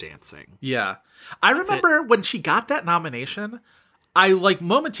Cooper dancing. Yeah. I remember when she got that nomination, I like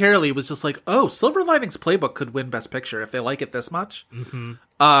momentarily was just like, oh, Silver Linings Playbook could win Best Picture if they like it this much.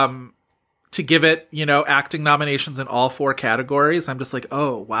 Mm-hmm. To give it, you know, acting nominations in all 4 categories, I'm just like,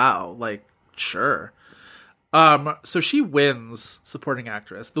 oh, wow, like, sure. So she wins Supporting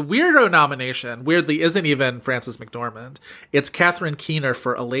Actress. The weirdo nomination, weirdly, isn't even Frances McDormand. It's Catherine Keener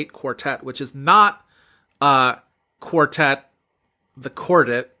for A Late Quartet, which is not Quartet, the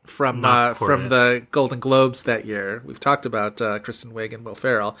Quartet from the Golden Globes that year. We've talked about Kristen Wiig and Will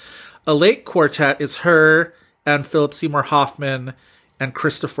Ferrell. A Late Quartet is her and Philip Seymour Hoffman and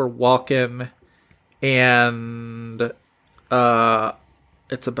Christopher Walken, and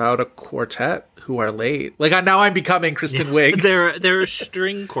it's about a quartet who are late. Like, now I'm becoming Kristen Wiig. They're a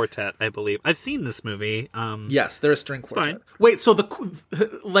string quartet, I believe. I've seen this movie. Yes, they're a string quartet. Fine. Wait, so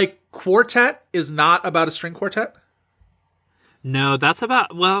the like quartet is not about a string quartet? No, that's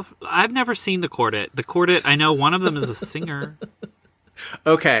about. Well, I've never seen the quartet. The quartet, I know one of them is a singer.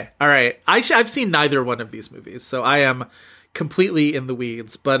 Okay, all right. I've seen neither one of these movies, so I am completely in the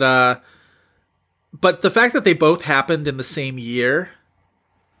weeds, but the fact that they both happened in the same year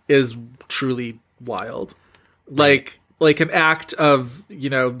is truly wild. Like an act of, you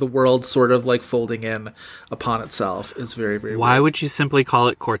know, the world sort of like folding in upon itself is very, very Why weird. would you simply call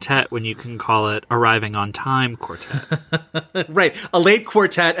it quartet when you can call it Arriving on Time Quartet? Right. A late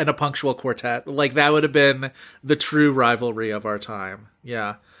quartet and a punctual quartet. Like, that would have been the true rivalry of our time.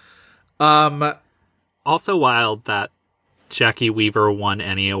 Yeah. Also wild that Jackie Weaver won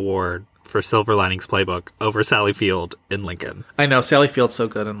any award for Silver Linings Playbook over Sally Field in Lincoln. I know, Sally Field's so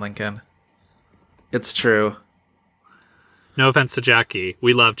good in Lincoln. It's true. No offense to Jackie.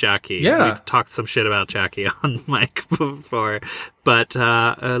 We love Jackie. Yeah. We've talked some shit about Jackie on mic before, but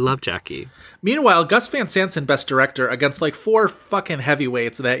I love Jackie. Meanwhile, Gus Van Sant's Best Director against like 4 fucking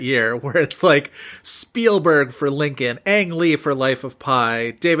heavyweights that year, where it's like Spielberg for Lincoln, Ang Lee for Life of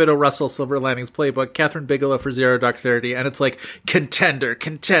Pi, David O. Russell, Silver Linings Playbook, Catherine Bigelow for Zero Dark 30, and it's like contender,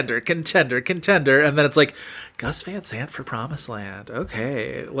 contender, contender, contender, and then it's like Gus Van Sant for Promised Land.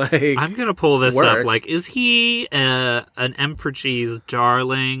 Okay, like, I'm gonna pull this work. up. Like, is he an M for G's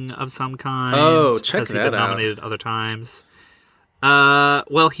darling of some kind? Oh, check Has he that been out. nominated other times?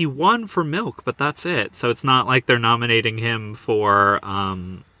 Well, he won for Milk, but that's it. So it's not like they're nominating him for,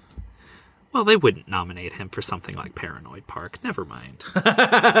 well, they wouldn't nominate him for something like Paranoid Park. Never mind.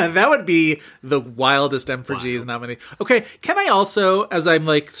 That would be the wildest M for G's nominee. Okay, can I also, as I'm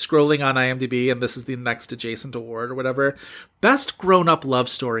like scrolling on IMDb, and this is the next adjacent award or whatever, Best Grown-Up Love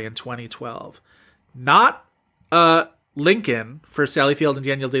Story in 2012. Not, Lincoln for Sally Field and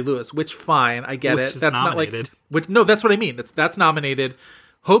Daniel Day-Lewis, which fine, I get Which it. is That's nominated. not like no, that's what I mean. That's nominated.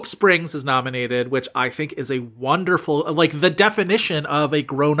 Hope Springs is nominated, which I think is a wonderful, like, the definition of a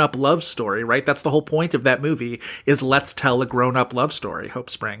grown-up love story, right? That's the whole point of that movie, is let's tell a grown-up love story, Hope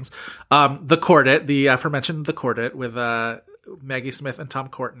Springs. The Quartet, the aforementioned The Quartet with Maggie Smith and Tom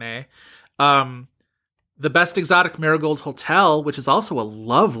Courtenay. The Best Exotic Marigold Hotel, which is also a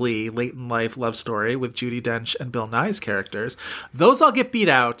lovely late-in-life love story with Judi Dench and Bill Nye's characters. Those all get beat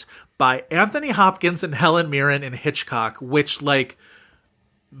out by Anthony Hopkins and Helen Mirren in Hitchcock, which, like,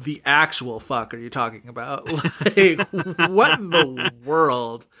 the actual fuck are you talking about? Like, what in the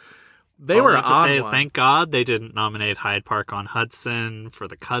world? They All were I have to on say is one. thank God they didn't nominate Hyde Park on Hudson for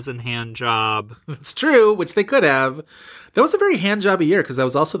the cousin hand job. It's true, which they could have. That was a very hand job year because that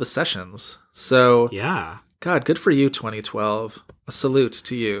was also the Sessions. So yeah, God, good for you, 2012. A salute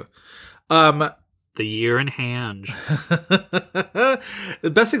to you. the year in hand.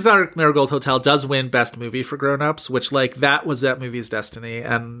 The Best Exotic Marigold Hotel does win Best Movie for Grown-Ups, which, like, that was that movie's destiny,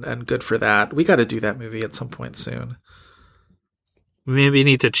 and good for that. We got to do that movie at some point soon. We maybe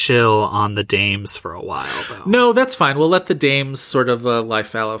need to chill on the dames for a while, though. No, that's fine. We'll let the dames sort of lie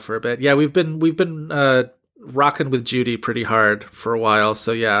fallow for a bit. Yeah, we've been rocking with Judy pretty hard for a while,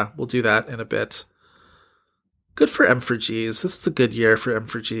 so yeah, we'll do that in a bit. Good for M4Gs. This is a good year for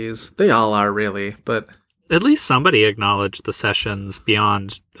M4Gs. They all are, really, but at least somebody acknowledged the sessions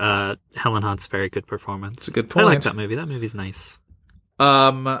beyond Helen Hunt's very good performance. It's a good point. I like that movie. That movie's nice.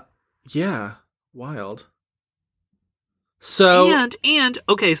 Yeah, wild. So and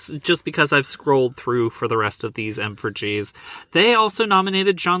okay, so just because I've scrolled through for the rest of these M4Gs, they also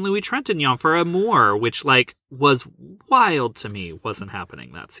nominated Jean-Louis Trintignant for Amour, which like was wild to me. Wasn't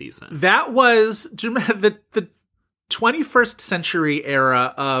happening that season. That was the 21st century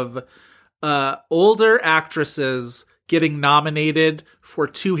era of older actresses getting nominated for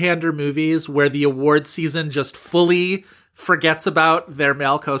two-hander movies where the award season just fully forgets about their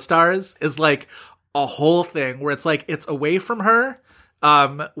male co-stars is like a whole thing where it's like it's away from her,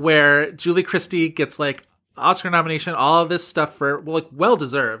 where Julie Christie gets like Oscar nomination, all of this stuff for well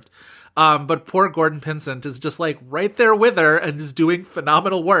deserved. But poor Gordon Pinsent is just like right there with her and is doing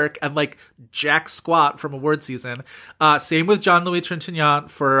phenomenal work and like jack squat from award season. Same with Jean-Louis Trintignant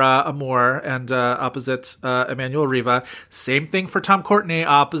for Amour and opposite Emmanuel Riva. Same thing for Tom Courtenay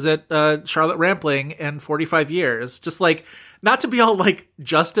opposite Charlotte Rampling in 45 Years. Just like, not to be all like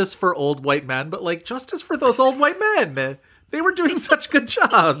justice for old white men, but like justice for those old white men. They were doing such good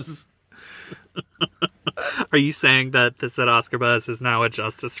jobs. Are you saying that this at Oscar Buzz is now a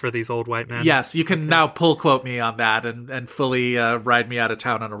justice for these old white men? Yes, you can now pull quote me on that and fully ride me out of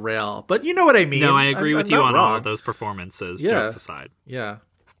town on a rail. But you know what I mean. No, I agree with you on wrong. all of those performances, jokes aside. Yeah.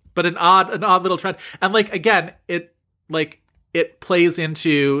 But an odd little trend. And like, again, it plays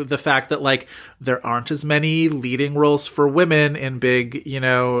into the fact that like there aren't as many leading roles for women in big,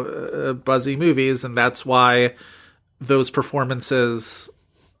 buzzy movies, and that's why those performances,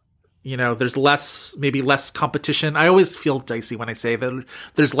 there's maybe less competition. I always feel dicey when I say that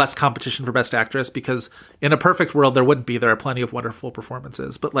there's less competition for Best Actress, because in a perfect world there wouldn't be. There are plenty of wonderful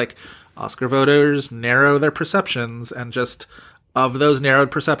performances, but like Oscar voters narrow their perceptions, and just of those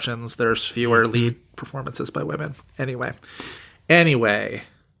narrowed perceptions, there's fewer lead performances by women. Anyway,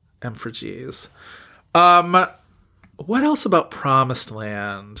 M4Gs. What else about Promised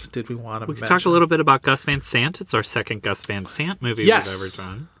Land did we want to mention? We could talk a little bit about Gus Van Sant. It's our second Gus Van Sant movie we've ever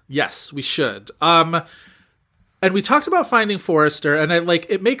done. Yes, we should. And we talked about Finding Forrester, and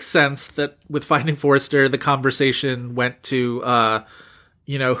it makes sense that with Finding Forrester, the conversation went to,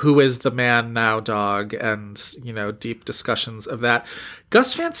 who is the man now, dog, and, deep discussions of that.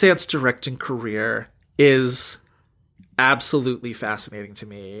 Gus Van Sant's directing career is absolutely fascinating to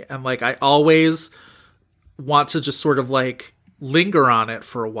me. And I always want to just sort of linger on it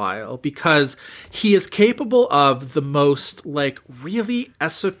for a while, because he is capable of the most really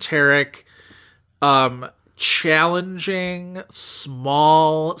esoteric, challenging,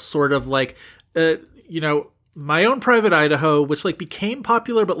 small sort of My Own Private Idaho, which became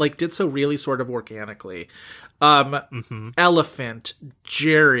popular, but did so really sort of organically. Elephant,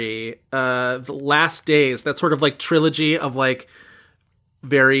 Jerry, The Last Days, that sort of trilogy of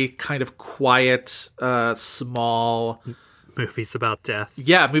very kind of quiet, small movies about death.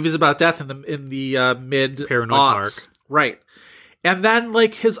 Yeah, movies about death in the mid Paranoid Park. Right. And then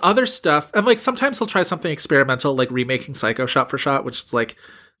his other stuff, and sometimes he'll try something experimental, remaking Psycho shot for shot, which is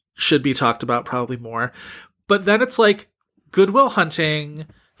should be talked about probably more. But then it's Good Will Hunting,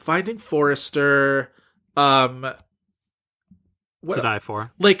 Finding Forrester, To Die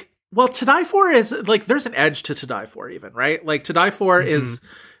For. To Die For is there's an edge to Die For even, right? To Die For is,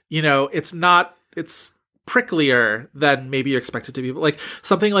 it's pricklier than maybe you expect it to be, but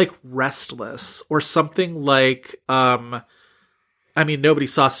something like Restless, or something nobody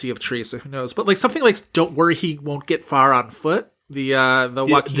saw Sea of Trees, so who knows, but something like Don't Worry He Won't Get Far on Foot, the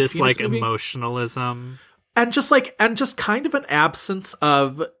Joaquin this Phoenix movie. Emotionalism, and just kind of an absence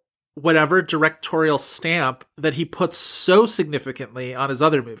of whatever directorial stamp that he puts so significantly on his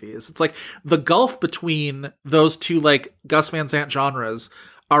other movies. It's the gulf between those two Gus Van Sant genres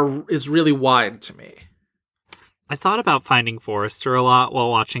is really wide to me. I thought about Finding Forrester a lot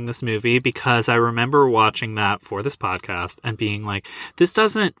while watching this movie, because I remember watching that for this podcast and being this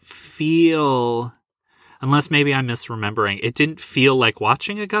doesn't feel, unless maybe I'm misremembering, it didn't feel like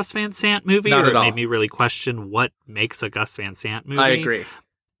watching a Gus Van Sant movie. Not at all. It made me really question what makes a Gus Van Sant movie. I agree.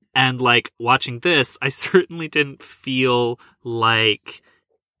 And watching this, I certainly didn't feel like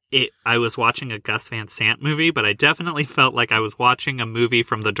I was watching a Gus Van Sant movie, but I definitely felt like I was watching a movie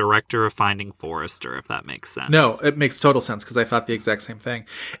from the director of Finding Forrester, if that makes sense. No, it makes total sense because I thought the exact same thing.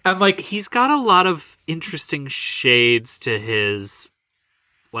 And like, he's got a lot of interesting shades to his,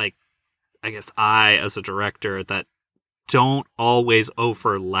 like, I guess, eye as a director that don't always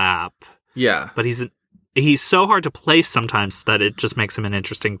overlap. Yeah. But he's so hard to place sometimes that it just makes him an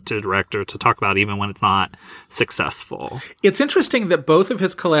interesting director to talk about, even when it's not successful. It's interesting that both of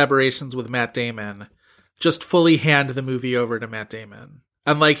his collaborations with Matt Damon just fully hand the movie over to Matt Damon.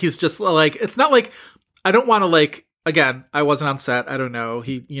 And like, he's just like, it's not like, I don't want to like, again, I wasn't on set. I don't know.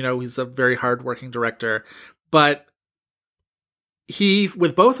 He's a very hardworking director, but he,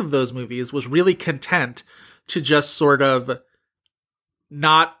 with both of those movies, was really content to just sort of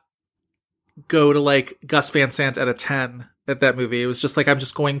not go to like Gus Van Sant at a 10 at that movie. It was just like, I'm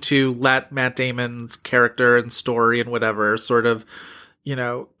just going to let Matt Damon's character and story and whatever sort of,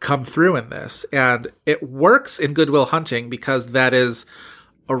 come through in this. And it works in Good Will Hunting because that is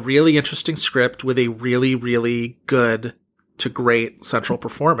a really interesting script with a really, really good to great central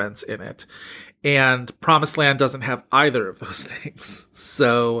performance in it. And Promised Land doesn't have either of those things.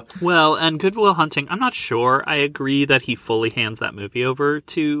 So, well, and Good Will Hunting, I'm not sure I agree that he fully hands that movie over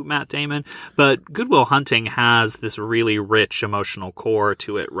to Matt Damon, but Good Will Hunting has this really rich emotional core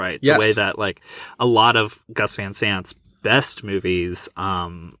to it, right? Yes. The way that like a lot of Gus Van Sant's best movies,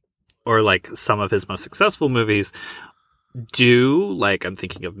 or like some of his most successful movies do, like I'm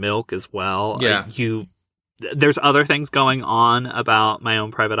thinking of Milk as well. Yeah. There's other things going on about My Own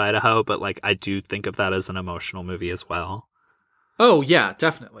Private Idaho, but like I do think of that as an emotional movie as well. Oh yeah,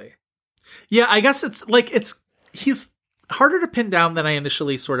 definitely. Yeah, I guess it's like he's harder to pin down than I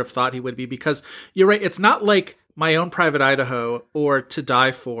initially sort of thought he would be, because you're right, it's not like My Own Private Idaho or To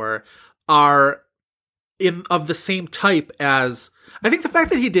Die For are of the same type as, I think the fact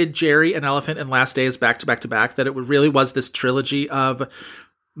that he did Jerry and Elephant and Last Days back to back to back, that it really was this trilogy of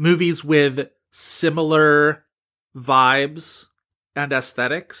movies with similar vibes and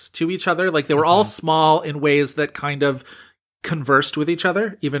aesthetics to each other. Like they were all small in ways that kind of conversed with each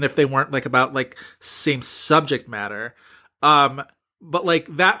other, even if they weren't like about like same subject matter. But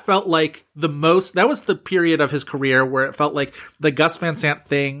like that felt like that was the period of his career where it felt like the Gus Van Sant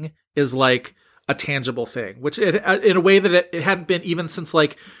thing is like a tangible thing, which in a way that it hadn't been even since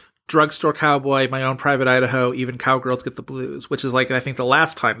like Drugstore Cowboy, My Own Private Idaho, even Cowgirls Get the Blues, which is like, I think the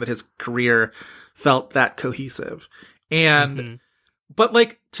last time that his career felt that cohesive. And, but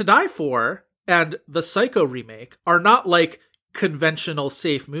like To Die For and the Psycho remake are not like conventional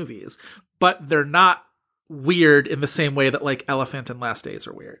safe movies, but they're not weird in the same way that like Elephant and Last Days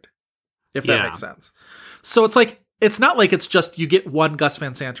are weird, if that makes sense. So it's like, it's not like it's just you get one Gus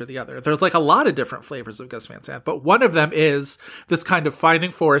Van Sant or the other. There's like a lot of different flavors of Gus Van Sant, but one of them is this kind of Finding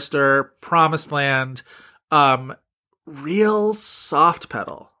Forrester, Promised Land, real soft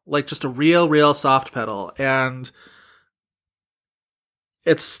pedal, like just a real soft pedal. And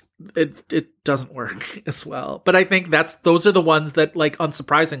it doesn't work as well. But I think those are the ones that like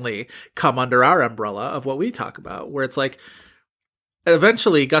unsurprisingly come under our umbrella of what we talk about, where it's like,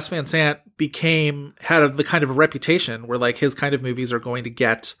 eventually Gus Van Sant had the kind of a reputation where like his kind of movies are going to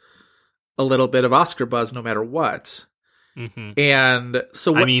get a little bit of Oscar buzz no matter what. Mm-hmm. And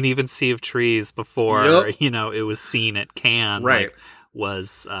so I mean, even Sea of Trees before, it was seen at Cannes, right? Like,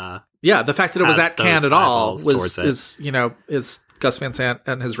 was the fact that it was at Cannes at all is Gus Van Sant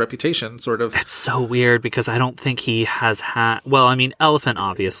and his reputation sort of. It's so weird because I don't think he has had. Well, I mean, Elephant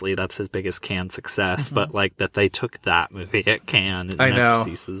obviously that's his biggest Cannes success, but like that they took that movie at Cannes, and never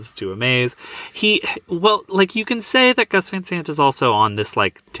ceases to amaze. You can say that Gus Van Sant is also on this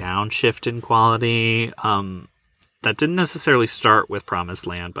like downshift in quality. That didn't necessarily start with Promised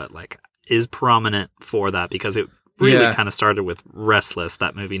Land, but like is prominent for that because it really kind of started with Restless,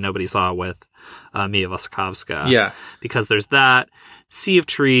 that movie nobody saw with Mia Wasikowska. Yeah. Because there's that, Sea of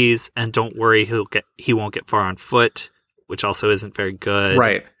Trees, and Don't Worry, he won't get far on foot, which also isn't very good.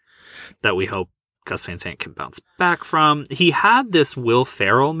 Right. That we hope Gus Van Sant can bounce back from. He had this Will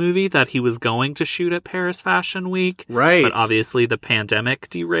Ferrell movie that he was going to shoot at Paris Fashion Week. Right. But obviously the pandemic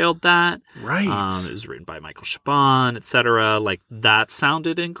derailed that. Right. It was written by Michael Chabon, etc. Like, that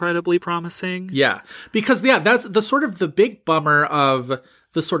sounded incredibly promising. Yeah. Because, that's the sort of the big bummer of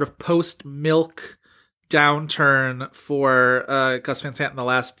the sort of post-Milk downturn for Gus Van Sant in the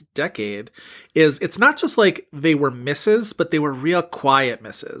last decade is it's not just like they were misses, but they were real quiet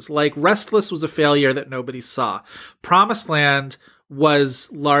misses. Like Restless was a failure that nobody saw. Promised Land was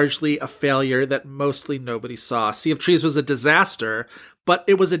largely a failure that mostly nobody saw. Sea of Trees was a disaster, but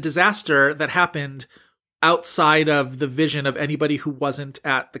it was a disaster that happened outside of the vision of anybody who wasn't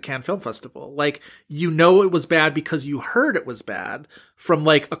at the Cannes Film Festival. Like, you know it was bad because you heard it was bad from,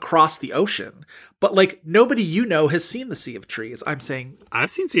 like, across the ocean. But, like, nobody you know has seen The Sea of Trees. I'm saying...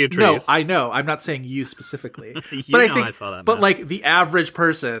 I've seen Sea of Trees. No, I know. I'm not saying you specifically. I saw that. But, like, the average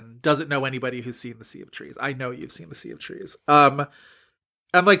person doesn't know anybody who's seen The Sea of Trees. I know you've seen The Sea of Trees. I'm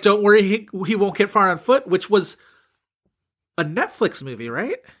like, don't worry, he won't get far on foot, which was a Netflix movie,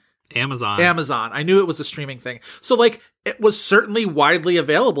 right? Amazon. I knew it was a streaming thing. So, like, it was certainly widely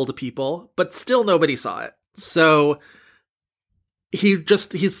available to people, but still nobody saw it. So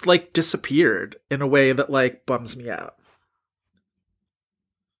he's like disappeared in a way that, like, bums me out.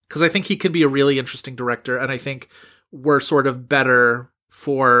 Because I think he can be a really interesting director, and I think we're sort of better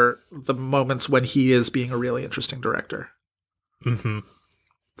for the moments when he is being a really interesting director. Mm-hmm.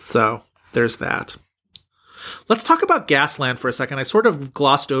 So there's that. Let's talk about Gasland for a second. I sort of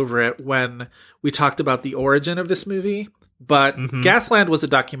glossed over it when we talked about the origin of this movie, but Gasland was a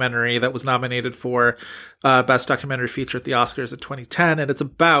documentary that was nominated for Best Documentary Feature at the Oscars in 2010, and it's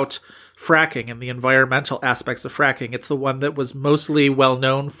about fracking and the environmental aspects of fracking. It's the one that was mostly well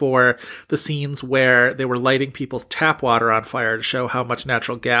known for the scenes where they were lighting people's tap water on fire to show how much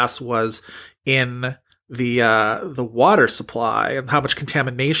natural gas was in the water supply and how much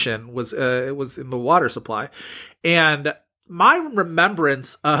contamination was in the water supply. And my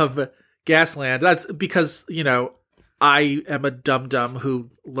remembrance of Gasland, that's because, you know, I am a dum-dum who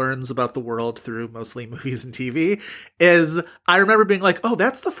learns about the world through mostly movies and TV, is I remember being like, oh,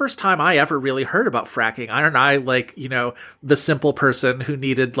 that's the first time I ever really heard about fracking. Aren't I, like, you know, the simple person who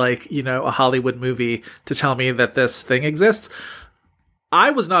needed, like, you know, a Hollywood movie to tell me that this thing exists?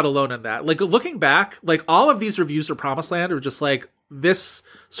 I was not alone in that. Like, looking back, like, all of these reviews for Promised Land are just like, this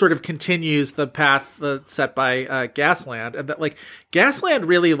sort of continues the path set by Gasland, and that, like, Gasland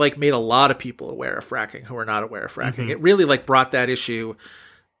really, like, made a lot of people aware of fracking who were not aware of fracking. It really, like, brought that issue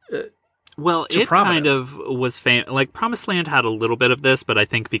well, to it prominence. kind of was like, Promised Land had a little bit of this, but I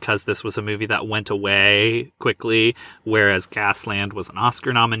think because this was a movie that went away quickly, whereas Gasland was an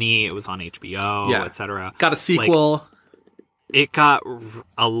Oscar nominee, it was on HBO, etc. Got a sequel. Like, it got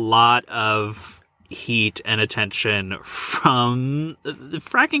a lot of heat and attention from the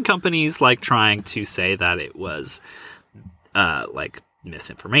fracking companies, like, trying to say that it was like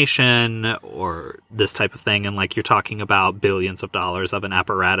misinformation or this type of thing. And, like, you're talking about billions of dollars of an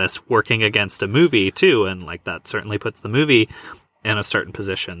apparatus working against a movie too, and, like, that certainly puts the movie in a certain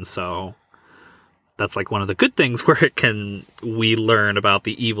position. So that's, like, one of the good things where we learn about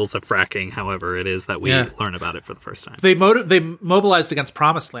the evils of fracking, however it is that we learn about it for the first time. They mobilized against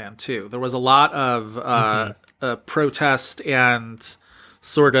Promised Land too. There was a lot of protest and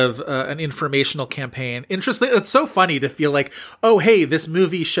sort of an informational campaign. Interesting. It's so funny to feel like, oh, hey, this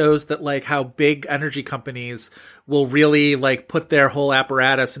movie shows that, like, how big energy companies will really, like, put their whole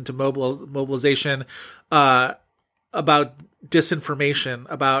apparatus into mobilization about disinformation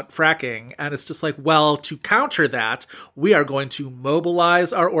about fracking. And it's just like, well, to counter that, we are going to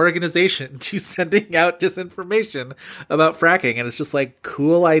mobilize our organization to sending out disinformation about fracking. And it's just like,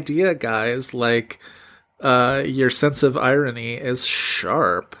 cool idea, guys. Like, your sense of irony is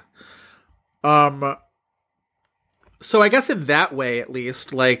sharp. So I guess in that way, at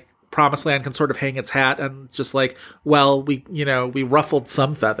least, like, Promised Land can sort of hang its hat and just like, well, we ruffled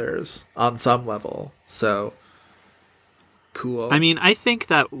some feathers on some level. So cool. I mean, I think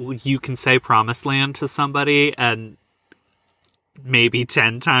that you can say Promised Land to somebody and maybe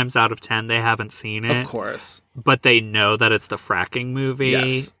 10 times out of 10 they haven't seen it. Of course. But they know that it's the fracking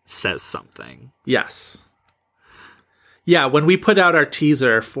movie, says something. Yes. Yeah, when we put out our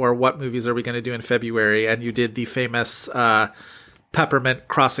teaser for what movies are we going to do in February, and you did the famous Peppermint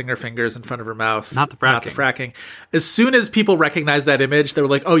crossing her fingers in front of her mouth. Not the fracking. As soon as people recognized that image, they were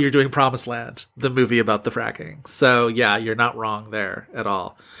like, oh, you're doing Promised Land, the movie about the fracking. So, yeah, you're not wrong there at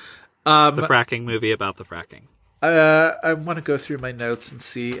all. The fracking movie about the fracking. I want to go through my notes and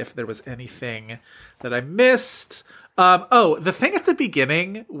see if there was anything that I missed. The thing at the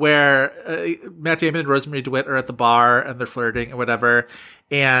beginning where Matt Damon and Rosemary DeWitt are at the bar and they're flirting or whatever,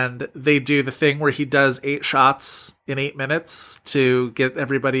 and they do the thing where he does 8 shots in 8 minutes to get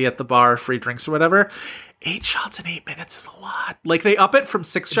everybody at the bar free drinks or whatever. 8 shots in 8 minutes is a lot. Like, they up it from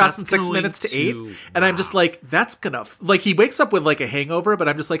 6 shots in 6 minutes to 8. And I'm just like, that's gonna, like, he wakes up with like a hangover, but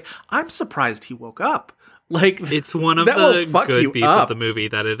I'm just like, I'm surprised he woke up. Like, it's one of the good beats of the movie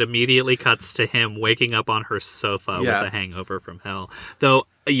that it immediately cuts to him waking up on her sofa with a hangover from hell. Though,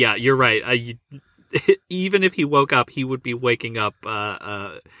 yeah, you're right. Even if he woke up, he would be waking up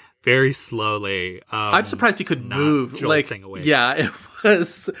very slowly. I'm surprised he could move. Like, awake. Yeah,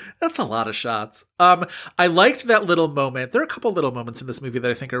 that's a lot of shots. I liked that little moment. There are a couple little moments in this movie that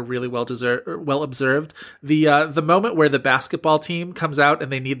I think are really well observed. The moment where the basketball team comes out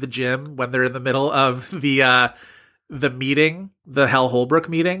and they need the gym when they're in the middle of the meeting, the Hal Holbrook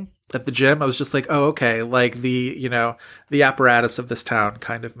meeting at the gym. I was just like, oh, okay. Like the apparatus of this town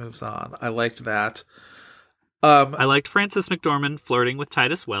kind of moves on. I liked that. I liked Frances McDormand flirting with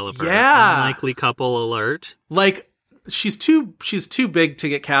Titus Welliver. Yeah. Unlikely couple alert. Like, she's too big to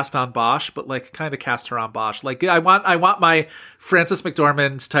get cast on Bosch, but like kind of cast her on Bosch. Like I want my Frances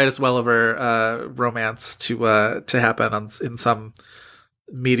McDormand Titus Welliver romance to happen in some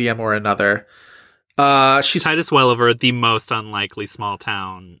medium or another. She's Titus Welliver, the most unlikely small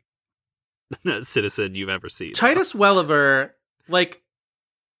town citizen you've ever seen. Titus Welliver, like,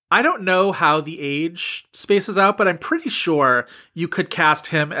 I don't know how the age spaces out, but I'm pretty sure you could cast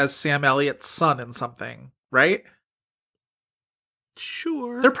him as Sam Elliott's son in something, right?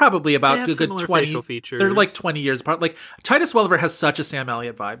 Sure. They're probably about they a good 20 facial features. They're like 20 years apart. Like Titus Welliver has such a Sam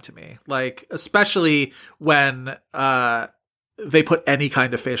Elliott vibe to me. Like especially when they put any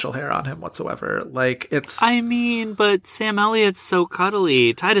kind of facial hair on him whatsoever. Like it's I mean, but Sam Elliott's so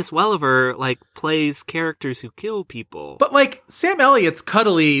cuddly. Titus Welliver like plays characters who kill people. But like Sam Elliott's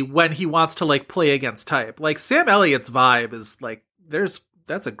cuddly when he wants to like play against type. Like Sam Elliott's vibe is like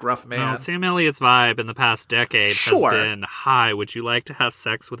that's a gruff man. No, Sam Elliott's vibe in the past decade Sure. has been, hi, would you like to have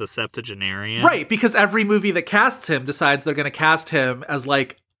sex with a septuagenarian? Right, because every movie that casts him decides they're going to cast him as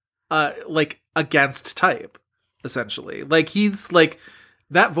like against type, essentially. Like he's like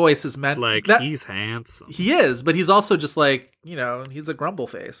that voice is meant like that, he's handsome. He is, but he's also just like, he's a grumble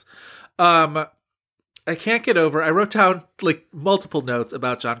face. I can't get over. I wrote down like multiple notes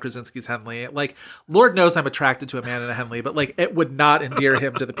about John Krasinski's Henley. Like, Lord knows I'm attracted to a man in a Henley, but like it would not endear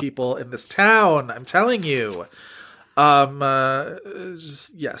him to the people in this town. I'm telling you.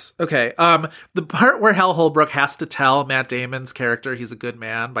 Yes. Okay. The part where Hal Holbrook has to tell Matt Damon's character he's a good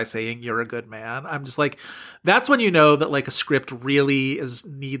man by saying you're a good man. I'm just like, that's when you know that like a script really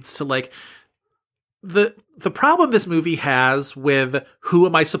needs to like. The problem this movie has with who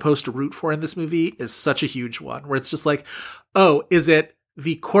am I supposed to root for in this movie is such a huge one, where it's just like, oh, is it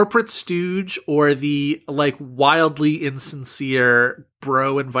the corporate stooge or the like wildly insincere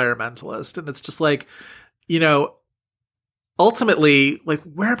bro environmentalist? And it's just like, ultimately, like,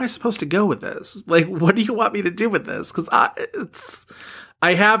 where am I supposed to go with this? Like, what do you want me to do with this? Because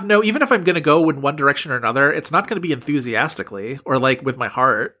I have no, even if I'm going to go in one direction or another, it's not going to be enthusiastically or like with my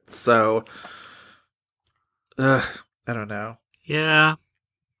heart. So I don't know. Yeah.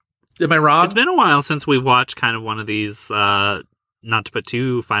 Am I wrong? It's been a while since we've watched kind of one of these, not to put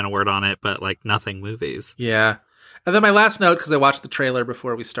too fine a word on it, but like nothing movies. Yeah. And then my last note, because I watched the trailer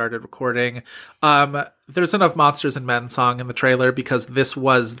before we started recording, there's enough Monsters and Men song in the trailer because this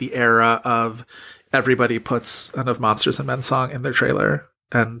was the era of everybody puts enough Monsters and Men song in their trailer,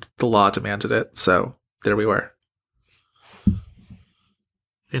 and the law demanded it. So there we were.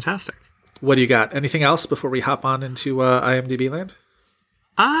 Fantastic. What do you got? Anything else before we hop on into IMDb land?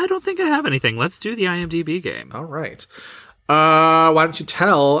 I don't think I have anything. Let's do the IMDb game. All right. Why don't you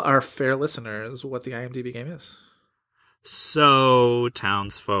tell our fair listeners what the IMDb game is? So,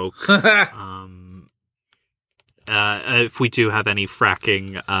 townsfolk, if we do have any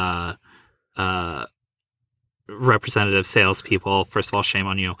fracking representative salespeople, first of all, shame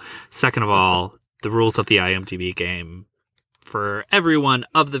on you. Second of all, the rules of the IMDb game for everyone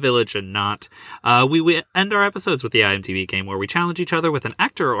of the village and not. We end our episodes with the IMDb game where we challenge each other with an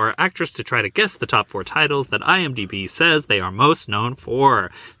actor or actress to try to guess the top 4 titles that IMDb says they are most known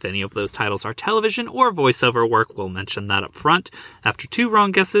for. If any of those titles are television or voiceover work, we'll mention that up front. After 2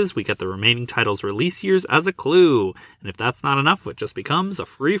 wrong guesses, we get the remaining titles' release years as a clue. And if that's not enough, it just becomes a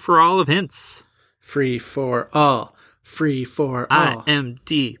free-for-all of hints. Free for all. Free for all.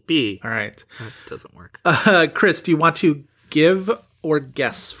 IMDb. All right. That doesn't work. Chris, do you want to give or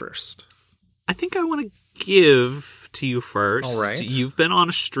guess first? I think I want to give to you first. All right. You've been on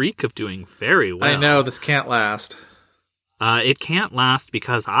a streak of doing very well. I know, this can't last. It can't last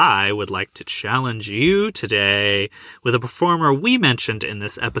because I would like to challenge you today with a performer we mentioned in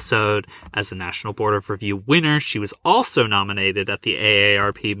this episode as a National Board of Review winner. She was also nominated at the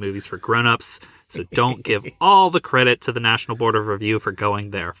AARP Movies for Grown-Ups, so don't give all the credit to the National Board of Review for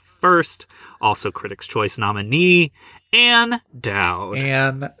going there first. Also Critics' Choice nominee, Ann Dowd.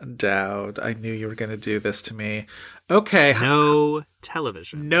 Ann Dowd. I knew you were going to do this to me. Okay. No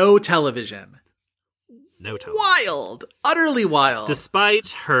television. No television. No television. Wild. Utterly wild. Despite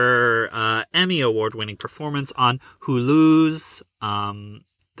her Emmy Award-winning performance on Hulu's,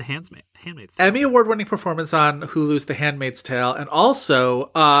 The Handmaid's Tale. Emmy award-winning performance on Hulu's The Handmaid's Tale, and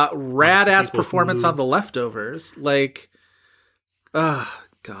also rad-ass performance on The Leftovers. Like,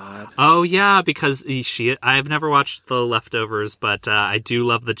 God. Oh, yeah, because I've never watched The Leftovers, but I do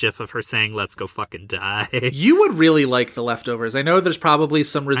love the gif of her saying, "Let's go fucking die." You would really like The Leftovers. I know there's probably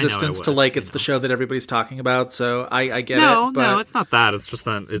some resistance to, like, it's the show that everybody's talking about, so I get it. But No, it's not that. It's just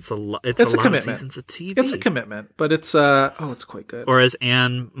that it's a lot of seasons of TV. It's a commitment, but it's it's quite good. Or as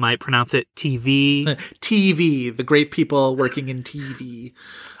Anne might pronounce it, TV. TV, the great people working in TV.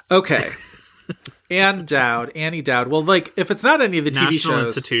 Okay. Annie Dowd. Well, like, if it's not any of the TV shows... National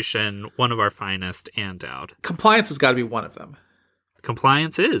Institution, one of our finest, Anne Dowd. Compliance has got to be one of them.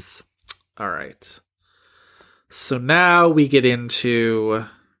 Compliance is. All right. So now we get into...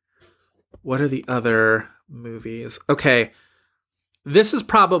 What are the other movies? Okay. This is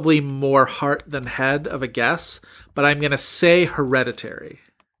probably more heart than head of a guess, but I'm going to say Hereditary.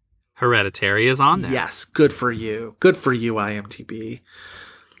 Hereditary is on there. Yes, good for you. Good for you, IMDb.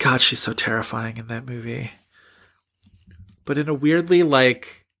 God, she's so terrifying in that movie. But in a weirdly,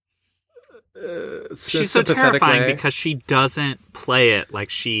 like, she's so terrifying because she doesn't play it like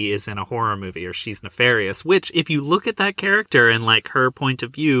she is in a horror movie or she's nefarious, which if you look at that character and, like, her point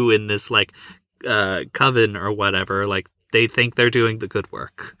of view in this, like, coven or whatever, like, they think they're doing the good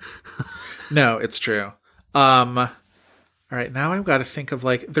work. No, it's true. All right, now I've got to think of,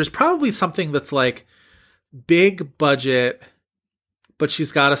 like, there's probably something that's, like, big budget, but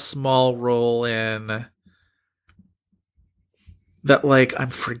she's got a small role in that, like, I'm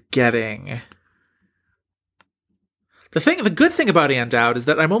forgetting. The good thing about Anne Dowd is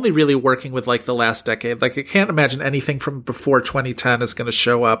that I'm only really working with, like, the last decade. Like, I can't imagine anything from before 2010 is going to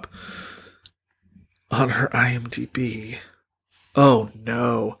show up on her IMDb. Oh,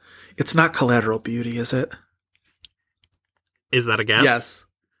 no. It's not Collateral Beauty, is it? Is that a guess? Yes.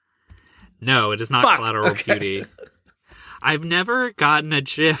 No, it is not Collateral Beauty. I've never gotten a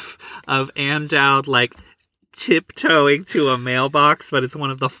gif of Anne Dowd, like, tiptoeing to a mailbox, but it's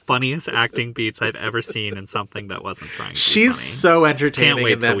one of the funniest acting beats I've ever seen in something that wasn't trying to be She's funny. So entertaining Can't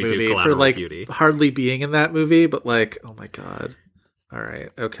wait in that till we do movie for, Collateral like, Beauty. hardly being in that movie, but, like, oh my God. All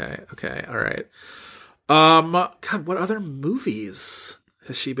right. Okay. All right. God, what other movies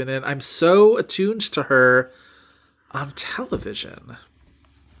has she been in? I'm so attuned to her on television.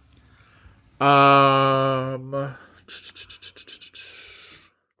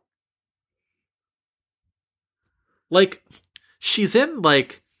 Like, she's in,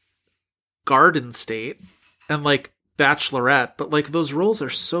 like, Garden State and, like, Bachelorette, but, like, those roles are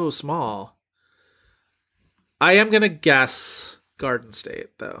so small. I am gonna guess Garden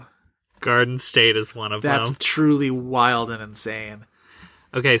State, though. Garden State is one of them. That's truly wild and insane.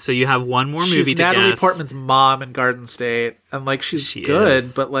 Okay, so you have one more movie to She's Natalie guess. Portman's mom in Garden State, and, like, she's good,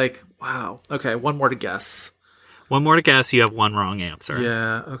 but, like, wow. Okay, one more to guess. One more to guess, you have one wrong answer.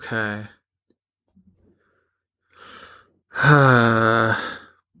 Yeah, okay. All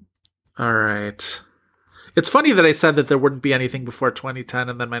right. It's funny that I said that there wouldn't be anything before 2010,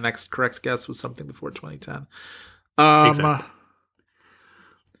 and then my next correct guess was something before 2010. Exactly.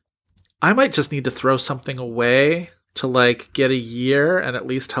 I might just need to throw something away to, like, get a year and at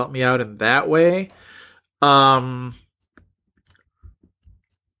least help me out in that way. But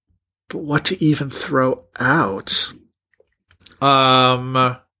what to even throw out?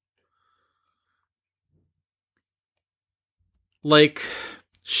 Like,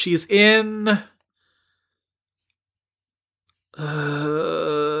 she's in...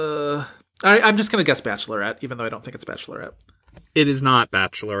 I'm just going to guess Bachelorette, even though I don't think it's Bachelorette. It is not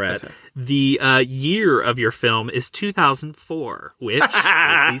Bachelorette. Okay. The year of your film is 2004, which is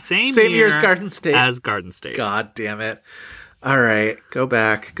the same year as Garden State. As Garden State. God damn it. All right, go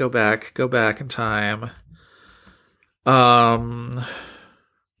back in time.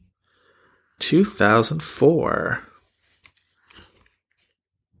 2004.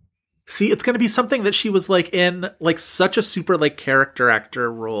 See, it's going to be something that she was, like, in, like, such a super, like, character actor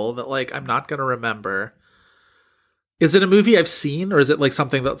role that, like, I'm not going to remember. Is it a movie I've seen, or is it, like,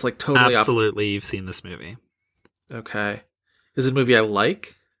 something that's, like, totally Absolutely, you've seen this movie. Okay. Is it a movie I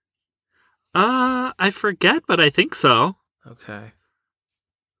like? I forget, but I think so. Okay.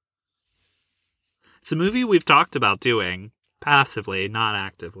 It's a movie we've talked about doing passively, not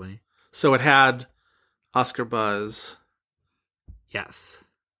actively. So it had Oscar buzz. Yes.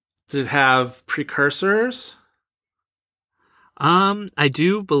 Did it have precursors? I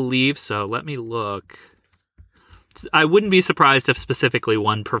do believe so. Let me look. I wouldn't be surprised if specifically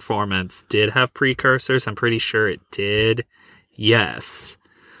one performance did have precursors. I'm pretty sure it did. Yes.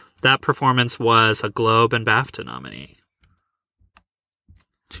 That performance was a Globe and BAFTA nominee.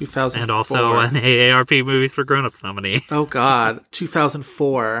 2004. And also an AARP Movies for Grown-Ups nominee. Oh, God.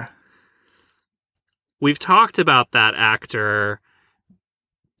 2004. We've talked about that actor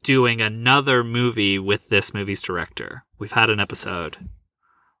doing another movie with this movie's director. We've had an episode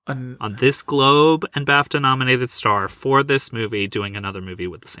on this Globe and BAFTA-nominated star for this movie doing another movie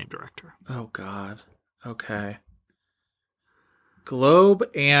with the same director. Oh, God. Okay. Globe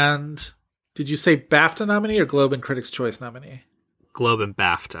and... Did you say BAFTA nominee or Globe and Critics' Choice nominee? Globe and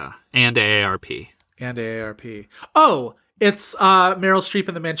BAFTA. And AARP. And AARP. Oh, it's Meryl Streep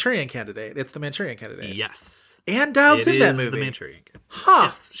in The Manchurian Candidate. It's The Manchurian Candidate. Yes. Ann Dowd's in that movie. The Manchurian Candidate. Huh.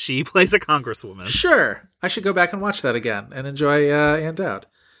 Yes, she plays a congresswoman. Sure. I should go back and watch that again and enjoy Ann Dowd.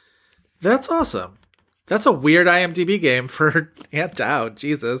 That's awesome. That's a weird IMDb game for Aunt Dowd.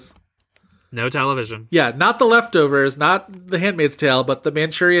 Jesus. No television. Yeah, not The Leftovers, not The Handmaid's Tale, but The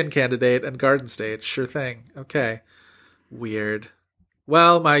Manchurian Candidate and Garden State. Sure thing. Okay. Weird.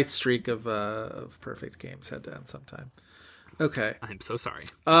 Well, my streak of perfect games had to end sometime. Okay. I'm so sorry.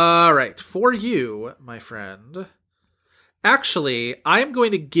 All right. For you, my friend. Actually, I'm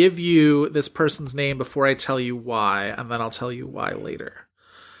going to give you this person's name before I tell you why, and then I'll tell you why later.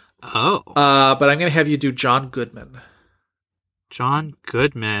 Oh. But I'm going to have you do John Goodman. John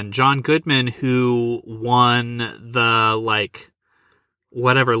Goodman, who won the,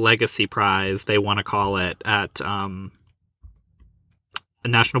 whatever legacy prize they want to call it at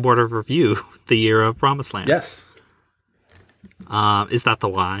National Board of Review, the year of Promised Land. Yes. Is that the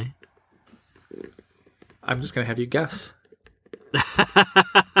why? I'm just going to have you guess.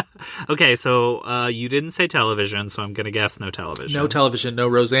 Okay, so you didn't say television, so I'm going to guess no television. No television, no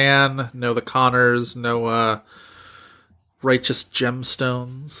Roseanne, no The Connors, no Righteous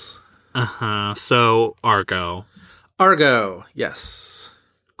Gemstones. So Argo. Argo, yes.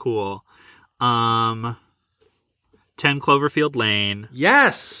 Cool. 10 Cloverfield Lane.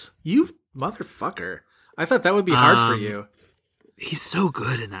 Yes! You motherfucker. I thought that would be hard for you. He's so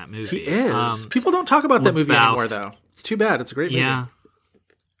good in that movie. He is. People don't talk about that movie anymore, though. It's too bad. It's a great movie. Yeah.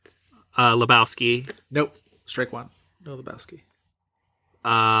 Lebowski. Nope. Strike one. No Lebowski.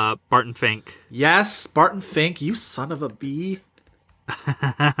 Barton Fink. Yes, Barton Fink. You son of a bee.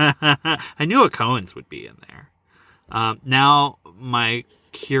 I knew a Coens would be in there. Now, my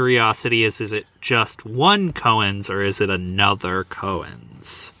curiosity is it just one Coens or is it another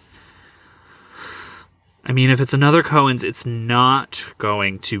Coens? I mean, if it's another Coens, it's not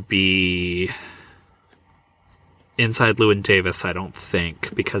going to be Inside Llewyn Davis, I don't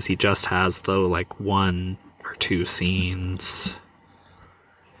think, because he just has the, one or two scenes.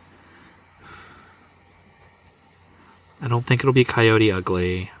 I don't think it'll be Coyote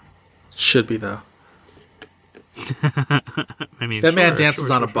Ugly. Should be, though. I mean, that man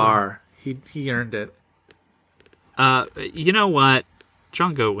dances on a bar. He earned it. You know what?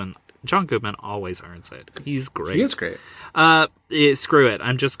 John Goodman always earns it. He's great. He is great. Screw it.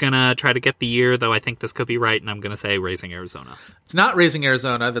 I'm just gonna try to get the year, though I think this could be right, and I'm gonna say Raising Arizona. It's not Raising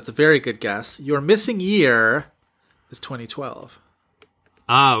Arizona. That's a very good guess. Your missing year is 2012.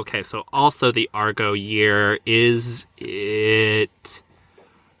 Ah, okay. So also the Argo year. Is it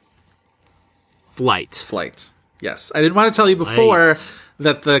Flight? Flight. Yes. I didn't want to tell you before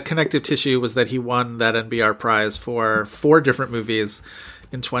that the connective tissue was that he won that NBR prize for 4 different movies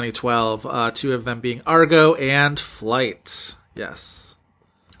in 2012. 2 of them being Argo and Flight. Yes.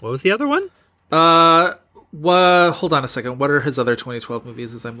 What was the other one? Hold on a second. What are his other 2012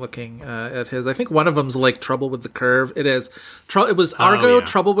 movies as I'm looking at his? I think one of them's Trouble with the Curve. It is. It was Argo, yeah.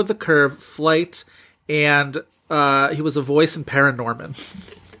 Trouble with the Curve, Flight, and he was a voice in Paranorman.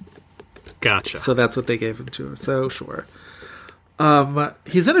 Gotcha. So that's what they gave him to. So sure.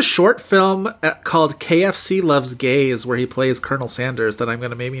 He's in a short film called KFC Loves Gays, where he plays Colonel Sanders that I'm going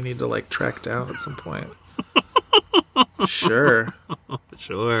to maybe need to track down at some point. Sure.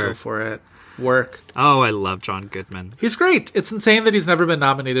 Go for it. Work. Oh, I love John Goodman. He's great. It's insane that he's never been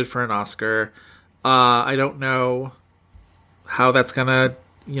nominated for an Oscar. I don't know how that's going to,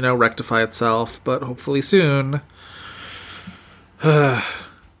 rectify itself, but hopefully soon.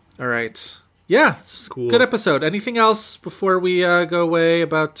 All right. Yeah, it's cool. Good episode. Anything else before we go away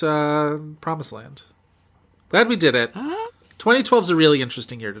about Promised Land? Glad we did it. 2012 is a really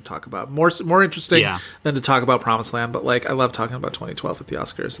interesting year to talk about. More interesting than to talk about Promised Land, but I love talking about 2012 at the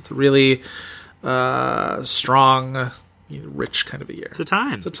Oscars. It's a really strong, rich kind of a year. It's a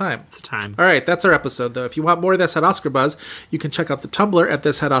time. It's a time. It's a time. All right, that's our episode, though. If you want more of This Had Oscar Buzz, you can check out the Tumblr at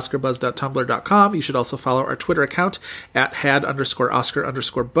thishadoscarbuzz.tumblr.com. You should also follow our Twitter account at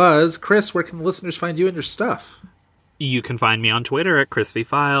had_Oscar_Buzz. Chris, where can the listeners find you and your stuff? You can find me on Twitter at Chris V.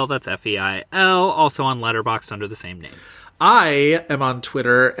 File. That's F-E-I-L. Also on Letterboxd under the same name. I am on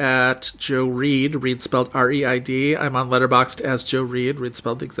Twitter at Joe Reed, Reed spelled R-E-I-D. I'm on Letterboxd as Joe Reed, Reed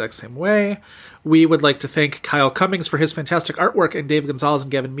spelled the exact same way. We would like to thank Kyle Cummings for his fantastic artwork and Dave Gonzalez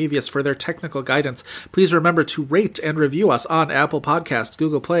and Gavin Mevius for their technical guidance. Please remember to rate and review us on Apple Podcasts,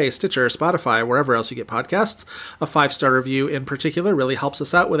 Google Play, Stitcher, Spotify, wherever else you get podcasts. A 5-star review in particular really helps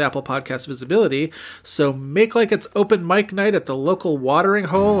us out with Apple Podcast visibility. So make like it's open mic night at the local watering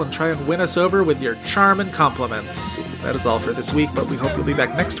hole and try and win us over with your charm and compliments. That is all for this week, but we hope you'll be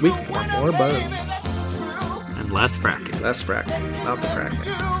back next week for more buzz. And less fracking. Less fracking. Not the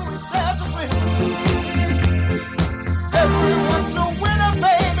fracking. Everyone's a winner,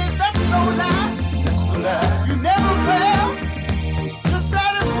 baby, that's so loud. That's so loud. You never fail to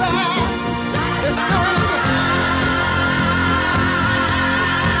satisfy.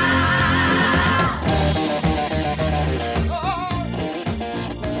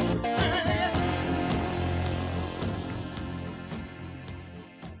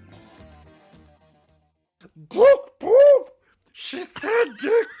 Poop, poop. She said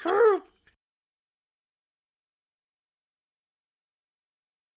dick poop.